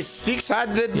 Nice!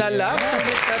 600 na lang.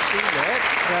 Sulit na sulit.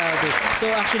 Grabe. So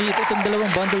actually, itong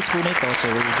dalawang bundles po na ito, so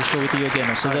we'll just show it to you again.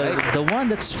 So the one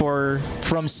that's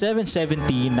from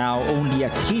 770 now only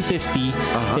at 350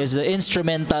 is the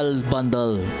instrumental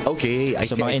bundle. Okay, I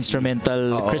see. So mga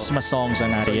instrumental Christmas songs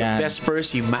ang nariyan.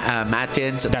 Vespers, yung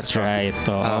matins. That's right.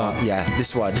 Yeah,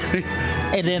 this one.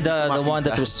 And then the one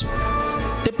that was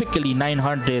typically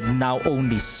 900, now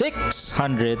only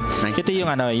 600. Nice, Ito yung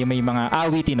yung may mga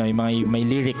awitin, yung may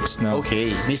lyrics, no. Okay,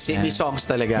 may songs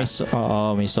talaga.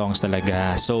 May songs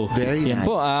talaga. So very yan nice.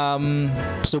 po.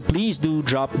 So please do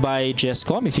drop by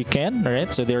Jescom if you can. All right.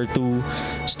 So there are 2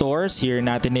 stores here in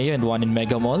Ateneo and 1 in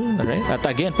Mega Mall. All right. At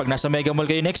again, pag nasa Mega Mall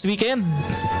kayo next weekend,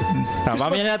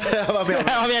 mamaya.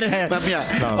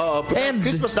 And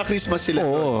Christmas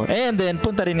sila. And then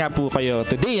punta rin nga po kayo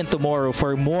today and tomorrow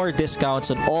for more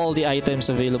discounts on all the items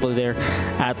available there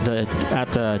at the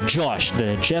Josh,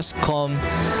 the Jescom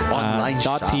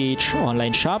 .ph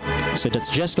online shop. So that's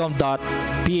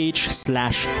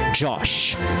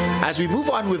jescom.ph/Josh. As we move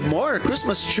on with more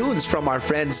Christmas tunes from our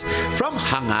friends from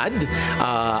Hangad,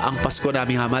 ang Pasko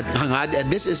naming Hangad,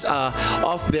 and this is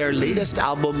off their latest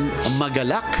album,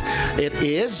 Magalak. It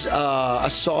is a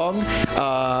song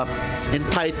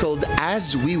entitled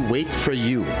As We Wait For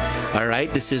You.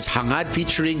 Alright, this is Hangad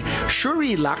featuring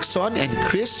Shuri Lacson and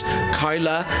Chris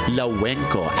Carla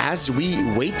Lawenko. As We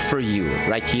Wait For You,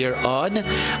 right here on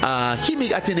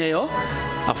Himig Ateneo.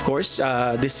 Of course,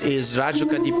 this is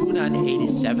Radyo Katipunan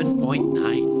 87.9.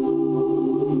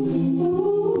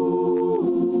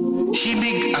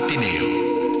 Himig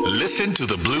Ateneo. Listen to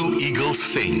the Blue Eagles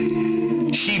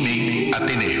sing. Himig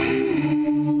Ateneo.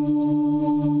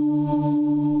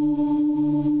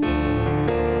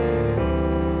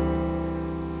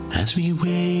 As we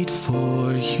wait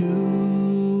for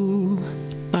you,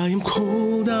 I am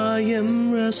cold, I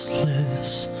am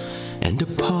restless, and a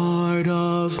part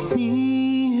of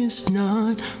me is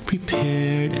not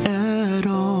prepared at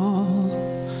all.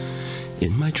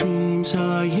 In my dreams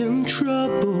I am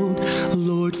troubled,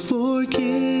 Lord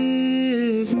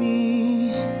forgive me,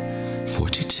 for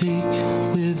to take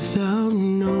without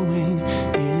knowing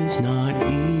is not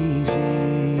easy.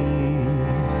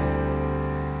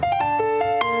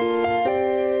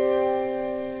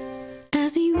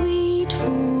 As we wait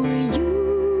for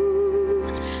you,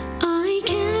 I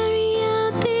carry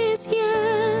out this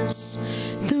yes,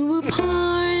 though a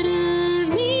part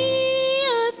of me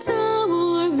has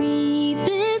somewhat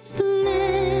this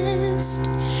blessed.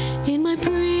 In my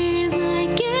prayers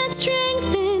I get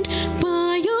strengthened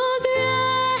by your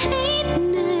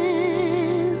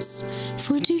greatness,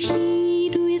 for to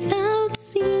heed without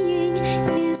seeing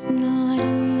is not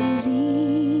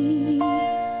easy.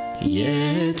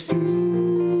 Yet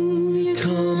through your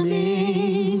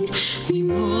coming, we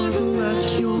marvel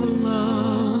at your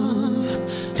love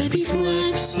that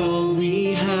reflects all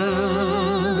we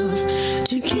have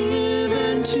to give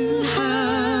and to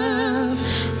have.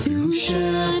 Through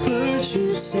shepherds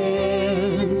who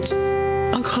sent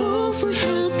a call for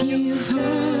help you've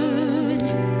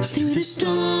heard, through the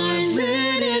storm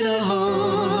lit in our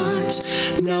hearts.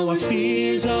 Now our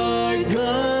fears are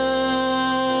gone.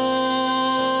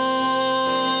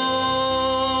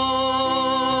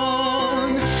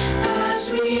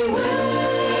 As we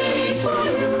wait for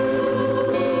you,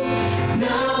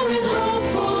 now in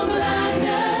hopeful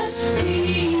gladness,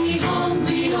 we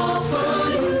humbly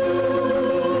offer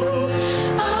you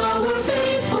our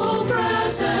faithful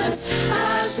presence.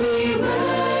 As we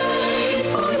wait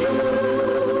for you,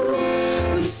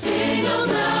 we sing out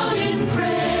loud in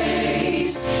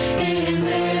praise, in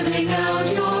living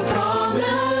out your promise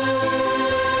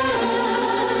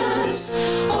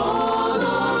all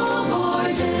of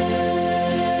our days.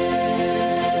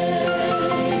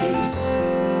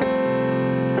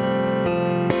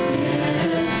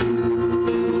 Yet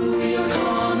through your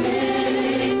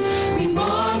coming, we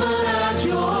marvel at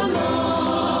your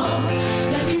love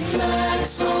that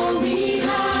reflects all we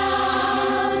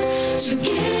have to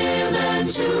give and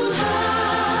to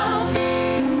have.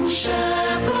 Through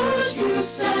shepherds you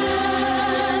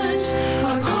sent,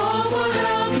 our call for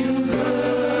help you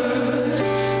heard.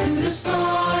 Through the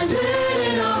starlit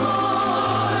in our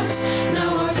hearts,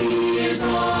 now our fears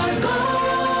are gone.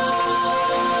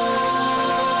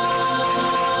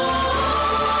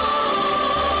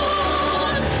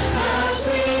 As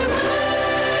we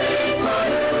wait for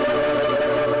you,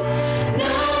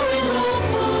 now in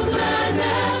hopeful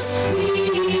gladness, we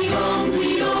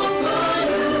humbly offer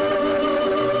you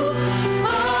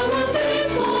our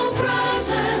faithful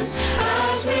presence.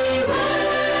 As we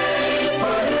wait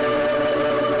for you,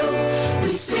 we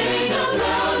sing out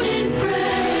loud in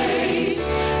praise,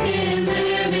 in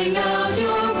living out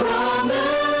your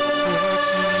promise,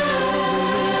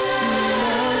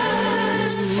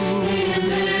 in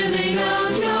living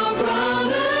out your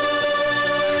promise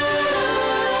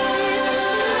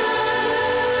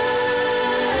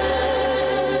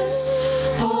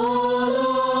all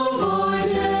of our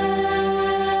days.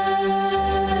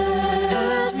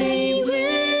 As we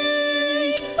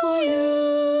wait for you,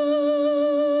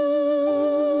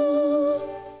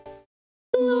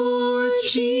 Lord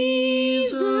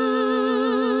Jesus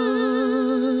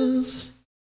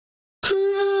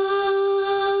Christ.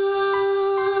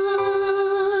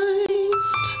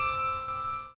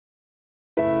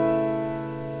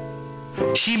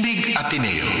 Himig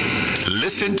Ateneo.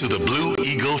 Listen to the Blue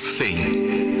Eagles sing.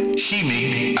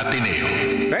 Himig Ateneo.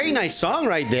 Very nice song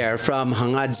right there from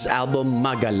Hangad's album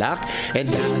Magalak. And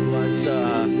that was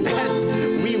As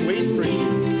We Wait for You.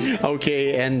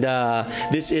 Okay, and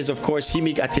this is, of course,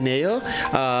 Himig Ateneo,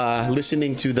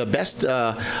 listening to the best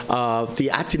of the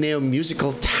Ateneo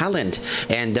musical talent.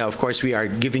 And, of course, we are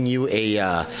giving you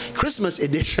a Christmas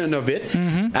edition of it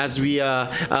as we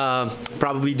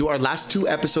probably do our last two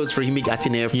episodes for Himig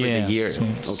Ateneo for the year.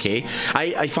 Yes. Okay?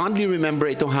 I fondly remember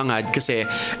itong Hangad kasi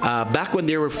back when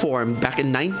they were formed, back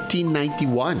in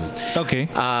 1991, Okay.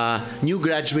 new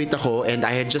graduate ako and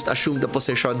I had just assumed the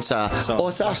position sa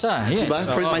OSA. OSA, yes. Diba?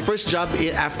 For my first job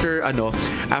after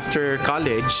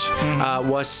college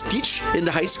was teach in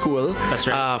the high school. That's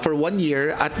right. For 1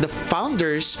 year. At the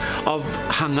founders of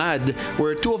Hangad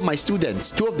were two of my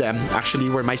students. Two of them actually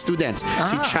were my students.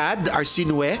 Si Chad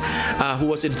Arsinue, who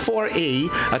was in 4A,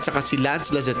 at saka si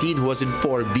Lance Lazatin, who was in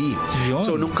 4B. Yun.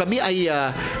 So nung kami ay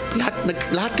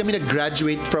lahat kami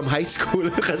nag-graduate from high school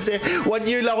kasi 1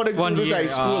 year lang ako nagturo sa high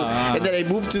school. And then I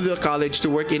moved to the college to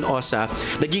work in OSA.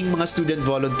 Naging mga student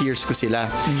volunteers ko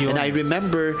sila. Yun. And I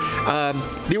remember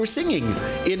they were singing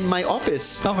in my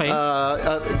office. Okay.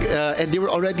 And they were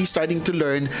already starting to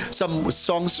learn some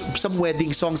songs, some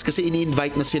wedding songs kasi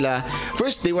ini-invite na sila.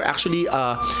 First, they were actually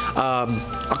a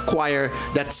choir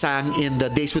that sang in the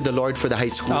Days with the Lord for the high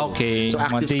school. Okay. So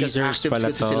active kasi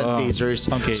silang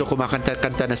Dazers. Okay. So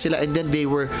kumakanta-kanta na sila. And then they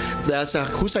were, sa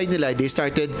husay nila, they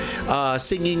started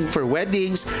singing for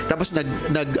weddings. Tapos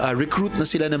nag-recruit na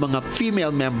sila ng mga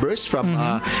female members from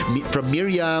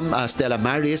Miriam, Stella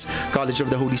Maris, College of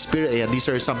the Holy Spirit. Ayan, these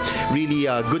are some really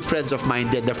good friends of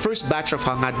mine. Then the first batch of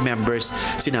Hangad members,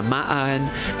 sina Maan,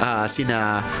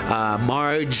 sina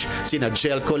Marge, sina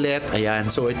Jel Colette. Ayan,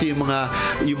 so ito yung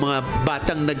mga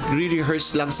batang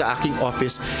nagre-rehearse lang sa aking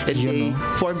office and they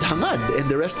formed Hangad and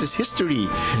the rest is history.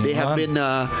 They have been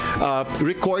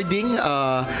recording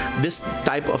this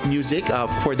type of music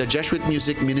for the Jesuit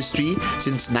Music Ministry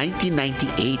since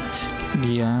 1998.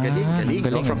 Yeah.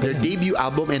 Galing. From their debut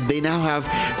album, and they now have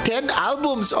 10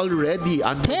 albums already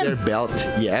under 10? their belt.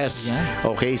 Yes.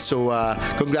 Yeah. Okay, so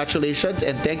congratulations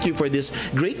and thank you for this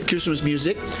great Christmas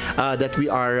music that we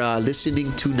are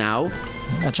listening to now.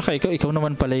 At saka ikaw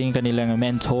naman pala yung kanilang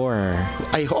mentor.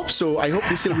 I hope so. I hope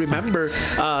they still remember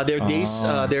their days,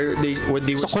 when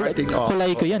they were starting off.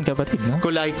 Kulay ko yan, kapatid, no?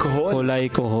 Kulay Kohol.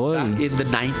 Kulay Kohol. Back in the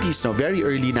 90s, no? Very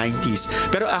early 90s.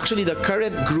 Pero actually, the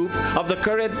current group, of the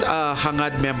current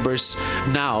Hangad members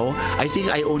now, I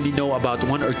think I only know about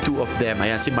one or two of them.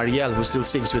 Ayan, si Mariel, who still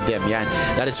sings with them. Yan.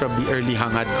 That is from the early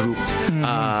Hangad group.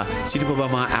 Sino pa ba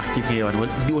mga active ngayon?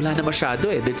 Wala na masyado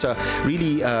eh. It's a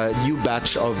really new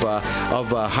batch of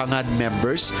Hangad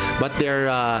members. But their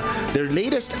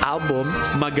latest album,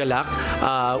 Magalak,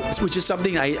 which is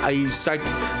something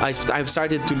I've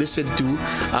started to listen to,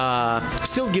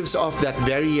 still gives off that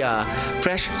very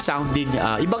fresh sounding,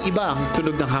 ibang-iba ang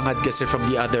tunog ng Hangad kasi from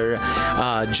the other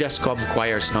Jescom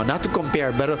choirs, no? Not to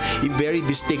compare, pero very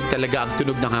distinct talaga ang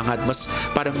tunog ng Hangad.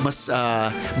 Parang mas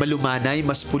malumanay,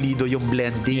 mas pulido yung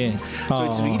blending. Yes. So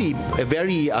it's really a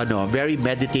very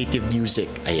meditative music.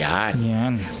 Ayan.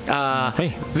 Yan.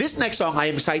 Okay. This next song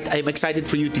I'm excited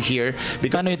for you to hear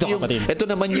because Ano ito, kapatid? ito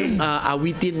naman yung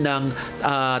awitin ng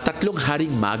tatlong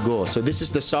haring mago. So this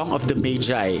is the Song of the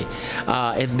Magi.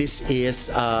 And this is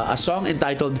a song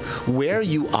entitled Where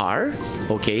You Are.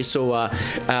 Okay, so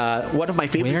one of my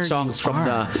favorite Where songs You from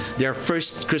Are. their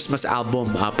first Christmas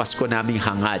album, Pasko Naming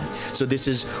Hangad. So this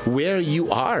is Where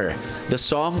You Are, the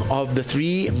song of the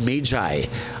three Magi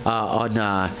on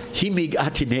Himig,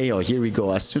 Ateneo. Here we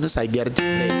go. As soon as I get it to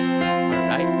play.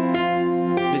 Alright.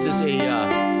 This is a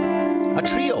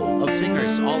trio of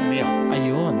singers, all male.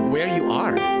 Ayun. Where You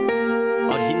Are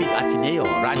on Himig, Ateneo.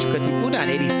 Radyo Katipunan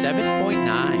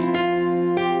 87.9.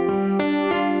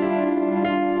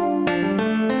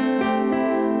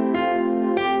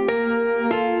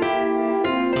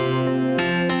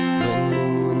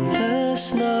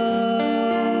 Moonless nights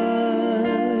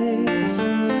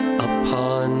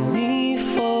upon me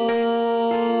fall,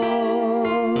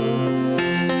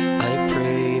 I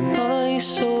pray my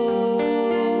soul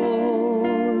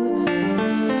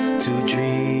to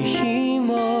dream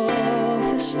of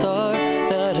the star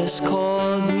that has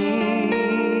called me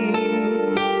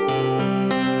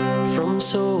from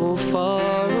so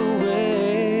far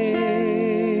away.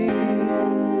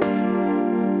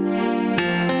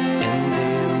 And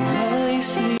in my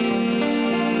sleep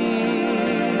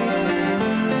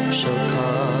shall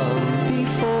come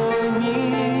before me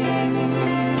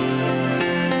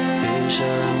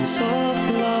visions of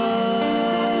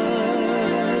light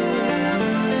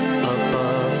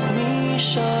above me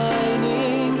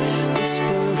shining,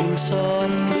 whispering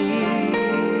softly.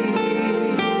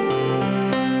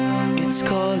 It's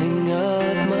calling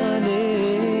out my name.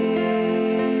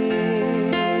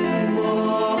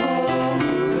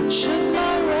 But should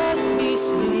my rest be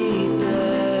sleepless,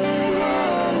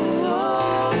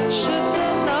 and should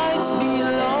the nights be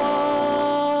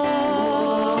long,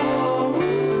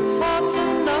 for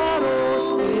tomorrow's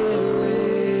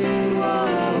spirit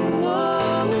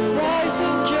rise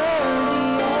and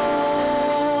journey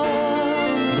on.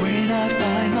 When I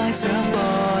find myself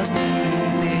lost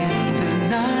deep in the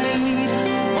night,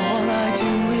 all I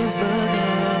do is look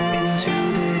up into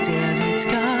the desert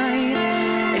sky,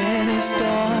 and a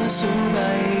star so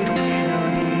bright will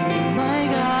be my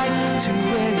guide to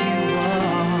where you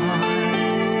are.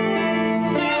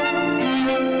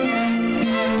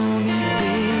 The only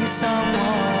place I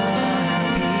wanna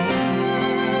be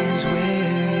is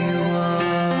where you are.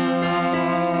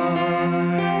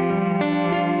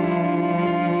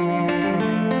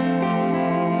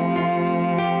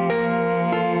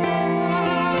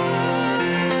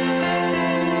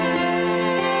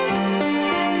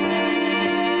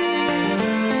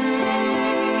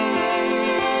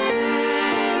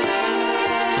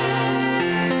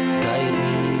 Guide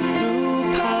me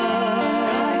through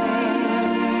paths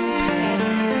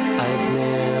I've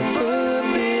never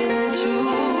been to.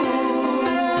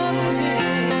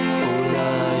 O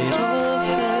light of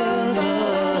heaven,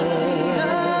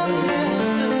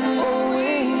 O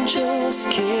angels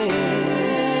king,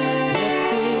 let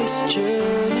this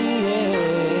journey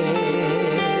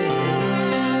end,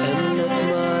 and let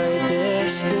my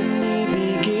destiny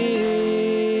begin.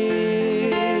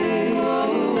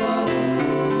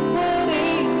 Let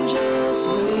angels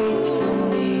wait for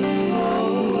me,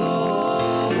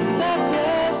 that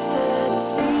blessed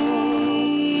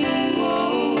sea.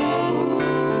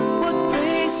 What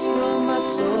praise will my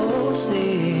soul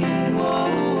sing for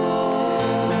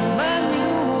my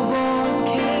newborn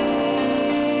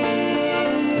King?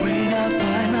 When I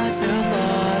find myself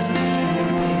lost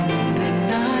deep in the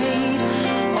night,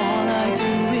 all I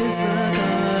do is look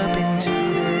up into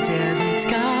the desert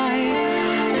sky,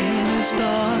 and a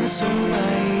star so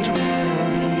bright will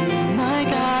be my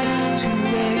guide to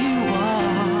where you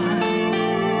are.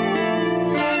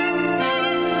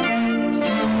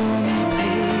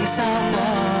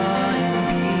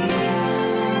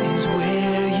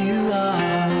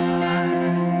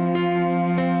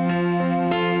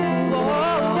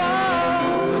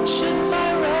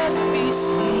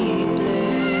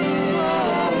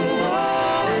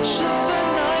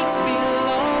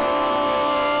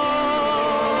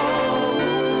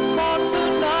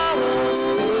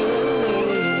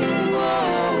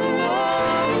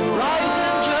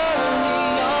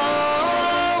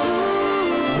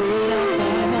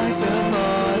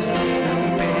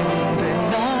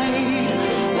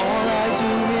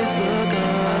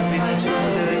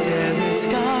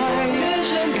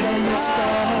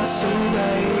 so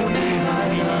bright will be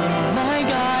my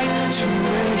guide to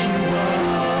where you are.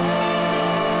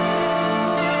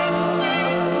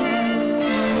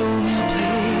 The only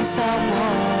place I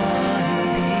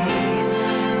wanna be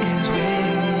is where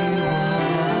you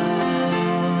are.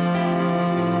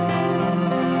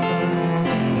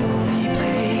 The only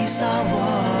place I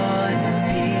wanna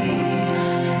be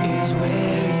is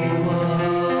where you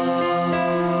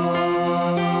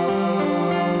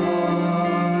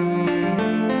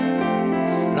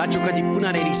Radyo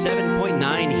Katipunan 87.9,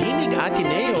 Himig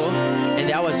Ateneo. And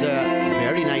that was a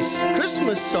very nice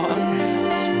Christmas song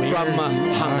from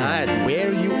Hangad,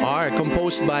 Where You Are,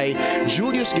 composed by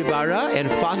Julius Guevara and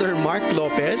Father Mark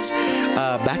Lopez.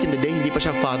 Back in the day, hindi pa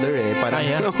siya father eh. Parang,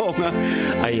 oo nga.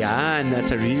 Ayan,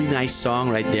 that's a really nice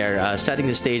song right there. Setting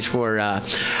the stage for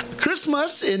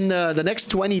Christmas in the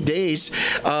next 20 days.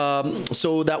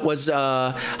 So that was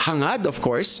Hangad, of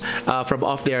course, from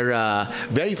off their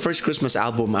very first Christmas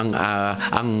album, ang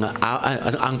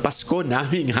Pasko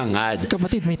Naming Hangad.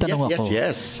 Kapatid, may tanong ako.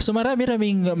 Yes. So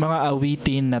marami-raming mga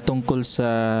awitin na tungkol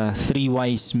sa three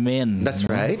wise men. That's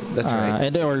right. That's right.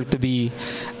 And or to be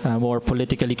more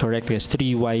politically correct, yes,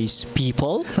 three wise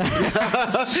people.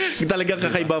 Talagang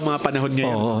kakaiba ang mga panahon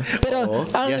ngayon. Oo. Pero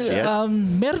yes.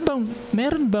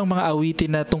 meron bang mga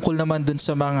awitin na tungkol naman dun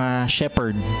sa mga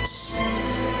shepherds?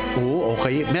 Oh,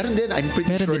 okay. Meron din. I'm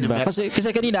pretty Meron sure din ba? Kasi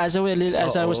kanina as I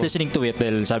was listening to it,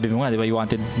 dahil sabi mo nga, di ba, you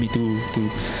wanted me to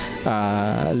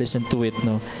listen to it,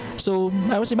 no? So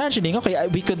I was imagining, okay,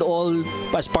 we could all,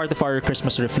 as part of our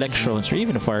Christmas reflections or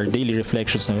even of our daily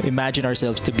reflections, no, imagine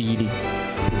ourselves to be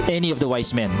any of the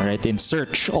wise men, right, in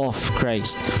search of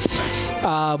Christ.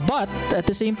 But at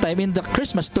the same time, in the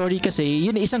Christmas story kasi,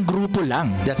 yun isang grupo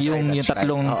lang. That's yung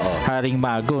tatlong haring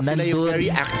mago. Sila yung very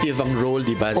active ang role,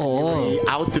 di ba? Oo.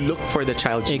 Out to look for the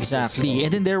child Jesus. Exactly.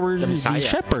 And then there were the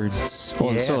shepherds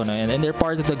also. Yes. No? And they're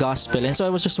part of the gospel. And so I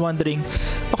was just wondering,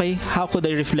 okay, how could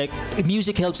I reflect?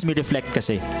 Music helps me reflect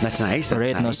kasi. That's nice. That's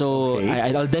right, nice. No? So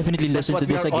okay. I'll definitely listen to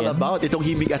this again. That's what we're all about. Itong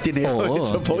Himig Ateneo is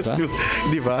supposed to,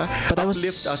 di ba?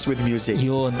 Uplift us with music.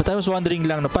 Yun. But I was wondering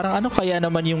lang, no, parang ano kaya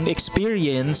naman yung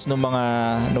experience ng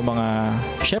mga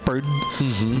shepherd,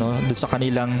 no, dun sa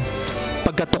kanilang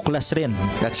pagkatuklas rin.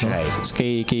 That's right.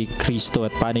 Kay Kristo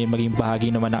at paano yung maging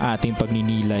bahagi naman ng ating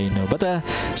pagninilay, no. But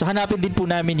so hanapin din po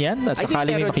namin 'yan at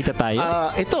sakaling may makita tayo.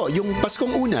 Ito, yung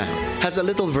Paskong Una has a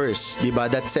little verse, 'di ba,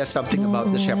 that says something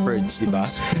about the shepherds, 'di ba?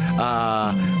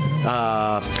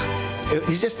 It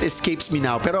just escapes me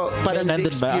now. Pero parang the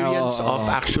experience of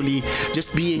actually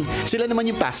just being, sila naman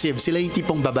yung passive. Sila yung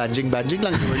tipong babanjing-banjing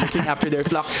lang. We're looking after their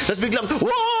flock. Tapos biglang,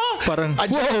 whoa! Parang, a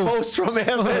giant post from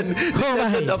heaven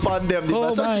descended upon them.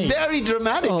 Diba? So it's very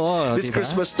dramatic. This diba?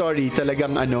 Christmas story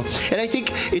talagang ano. And I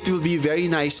think it will be very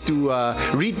nice to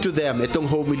read to them itong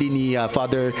homily ni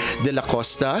Father De La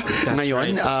Costa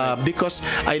ngayon. Right. Because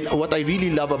what I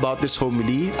really love about this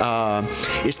homily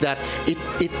is that it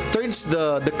turns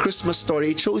the Christmas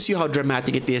story. It shows you how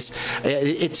dramatic it is.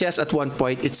 It says at one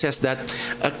point, it says that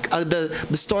the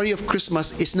story of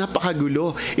Christmas is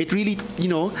napakagulo. It really,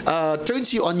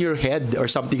 turns you on your head or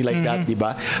something like that, di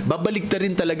ba? Babaligta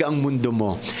rin talaga ang mundo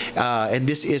mo. And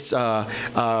this is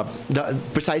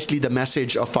precisely the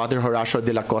message of Father Horacio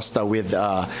de la Costa with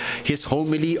his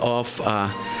homily of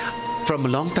from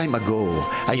a long time ago.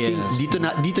 I think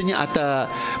dito niya ata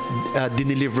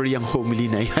dineliver yung homily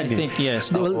na yan. I think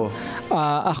yes. Well,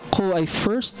 ako I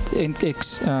first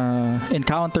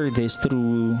encountered this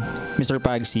through Mr.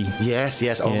 Pagsi. Yes.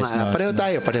 Oh, yes, no, pareho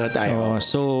tayo.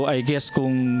 So I guess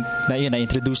kung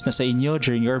na-introduce na sa inyo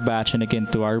during your batch and again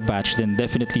to our batch, then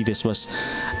definitely this was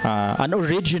an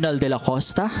original De La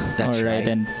Costa. That's right.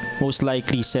 And most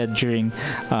likely said during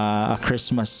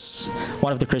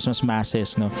one of the Christmas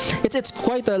masses. No, it's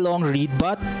quite a long read,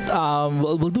 but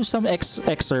we'll do some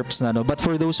excerpts na, no? But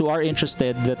for those who are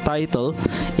interested, the title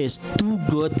is Too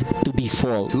Good to Be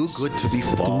False. Too Good to Be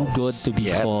False. Too Good to Be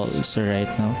False. Right,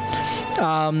 no?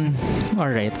 All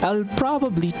right. I'll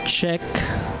probably check.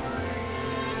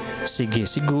 Sige,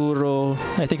 siguro.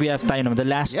 I think we have time naman. The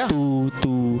last two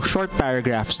short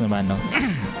paragraphs naman, no?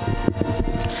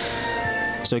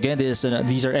 So again,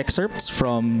 these are excerpts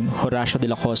from Horacio de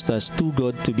la Costa's Too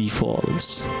Good to Be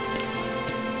False.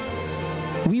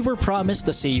 We were promised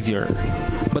a Savior,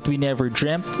 but we never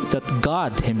dreamt that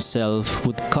God Himself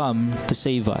would come to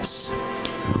save us.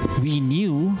 We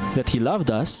knew that He loved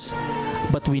us,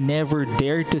 but we never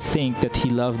dared to think that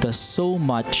He loved us so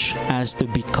much as to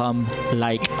become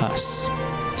like us.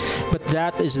 But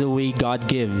that is the way God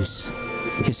gives.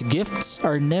 His gifts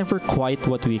are never quite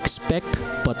what we expect,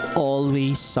 but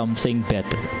always something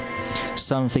better.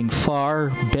 Something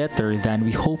far better than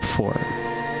we hope for.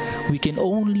 we can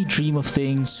only dream of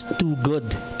things too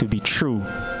good to be true.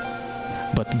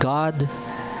 But God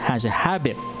has a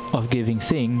habit of giving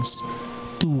things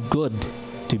too good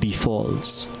to be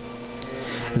false.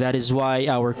 That is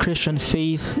why our Christian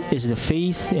faith is the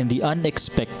faith in the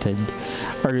unexpected,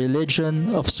 a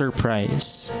religion of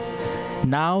surprise.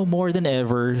 Now more than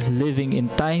ever, living in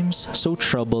times so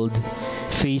troubled,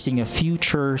 facing a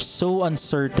future so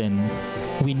uncertain,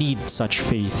 we need such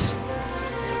faith.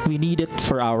 We need it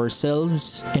for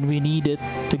ourselves and we need it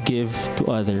to give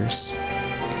to others.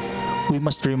 We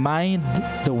must remind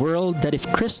the world that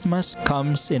if Christmas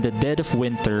comes in the dead of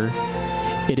winter,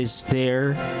 it is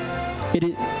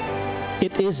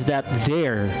that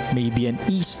there may be an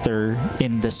Easter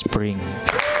in the spring.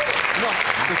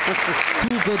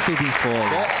 Too good to be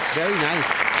false. Very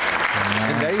nice.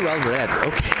 And very well read.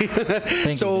 Okay.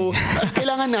 Thank so, you.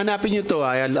 kailangan hanapin nyo to.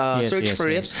 Search for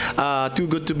it. Too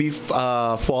Good to Be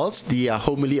False, the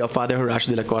homily of Father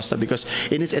Horacio de la Costa, because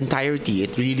in its entirety,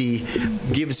 it really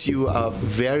gives you a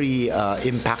very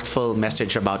impactful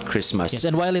message about Christmas. Yes,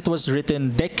 and while it was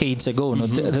written decades ago, no,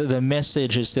 the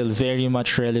message is still very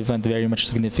much relevant, very much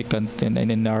significant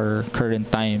in our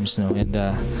current times. No? And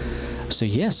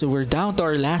so we're down to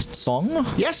our last song.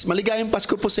 Yes, maligayang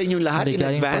Pasko po sa inyong lahat in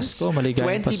Maligayang advance. Pasko,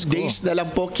 maligayang 20 Pasko. days na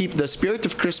lang po. Keep the spirit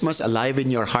of Christmas alive in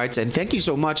your hearts. And thank you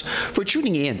so much for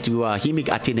tuning in to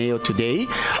Himig Ateneo today.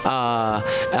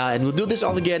 And we'll do this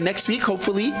all again next week.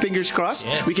 Hopefully, fingers crossed,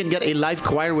 we can get a live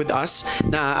choir with us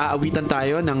na aawitan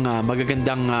tayo ng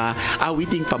magagandang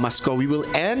awiting pamasko. We will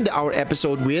end our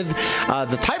episode with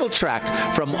the title track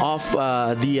from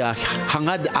the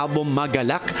Hangad album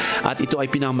Magalak. At ito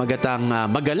ay pinamagatang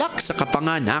Magalak sa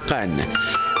Kapanganakan.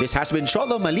 This has been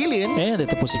Cholo Malilin. And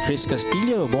ito po si Chris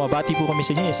Castillo. Bumabati po kami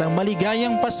sa inyo. Isang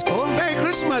maligayang Pasko. Merry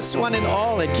Christmas, one and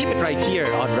all. And keep it right here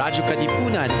on Radyo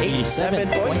Katipunan 87.9.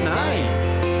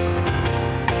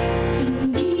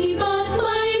 Hindi ba't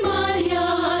may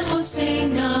Maria at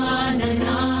Joseng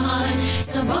nananahan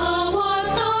sa bawat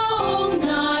taong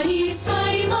nais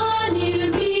ay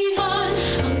manilbihan,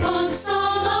 ang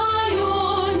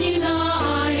pagsang-ayon nila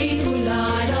ay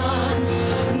tularan,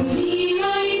 muli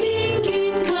ay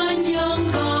dinggin kanyang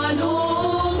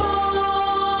kalooban.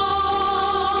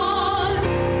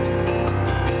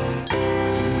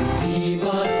 Di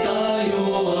ba tayo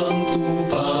ang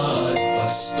tupa at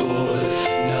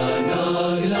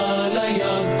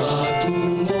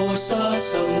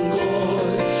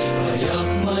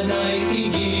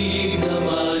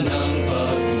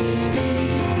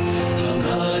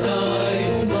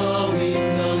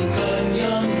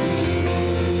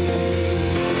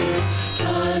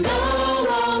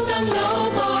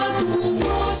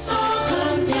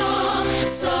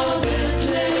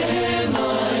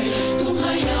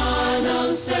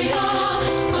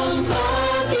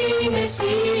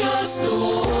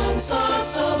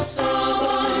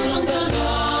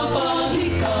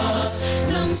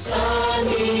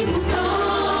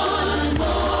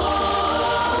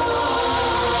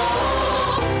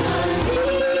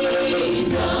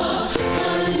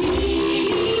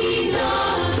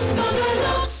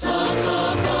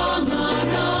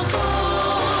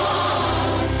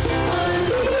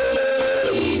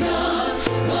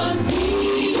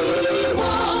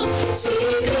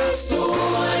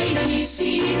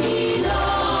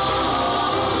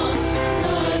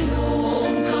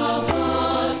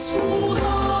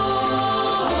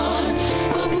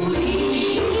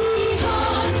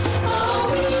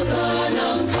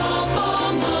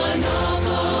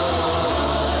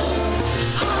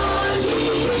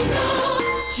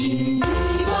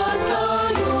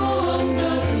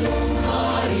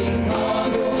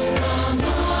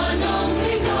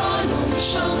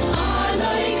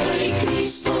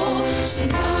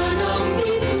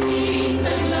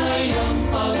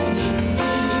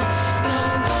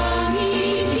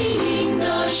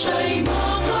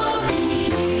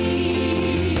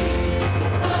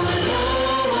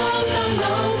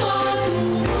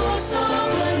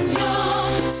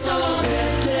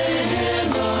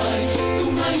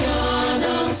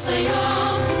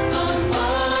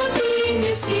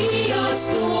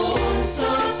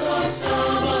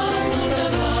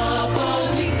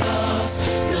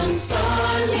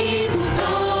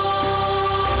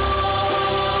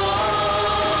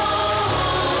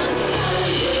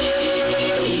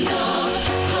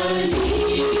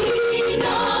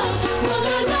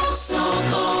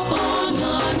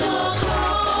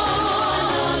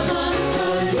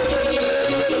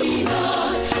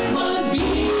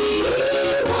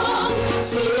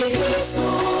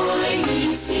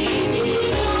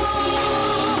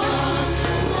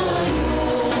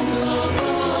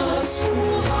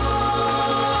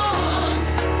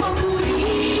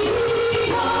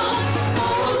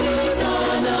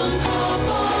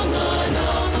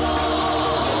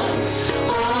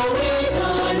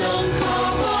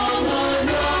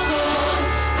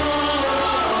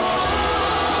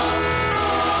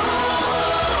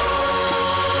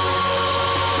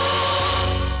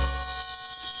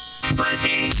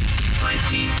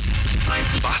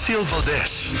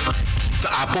Valdez, the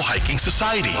Apo Hiking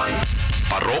Society,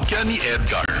 Parokya ni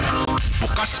Edgar,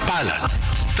 Bukas Palad,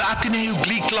 the Ateneo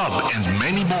Glee Club, and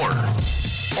many more.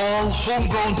 All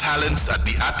homegrown talents at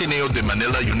the Ateneo de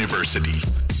Manila University.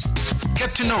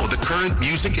 Get to know the current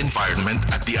music environment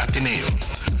at the Ateneo.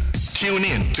 Tune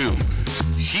in to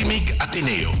Himig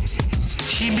Ateneo.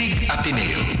 Himig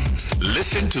Ateneo.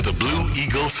 Listen to the Blue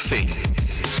Eagles sing.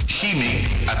 Himig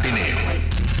Ateneo.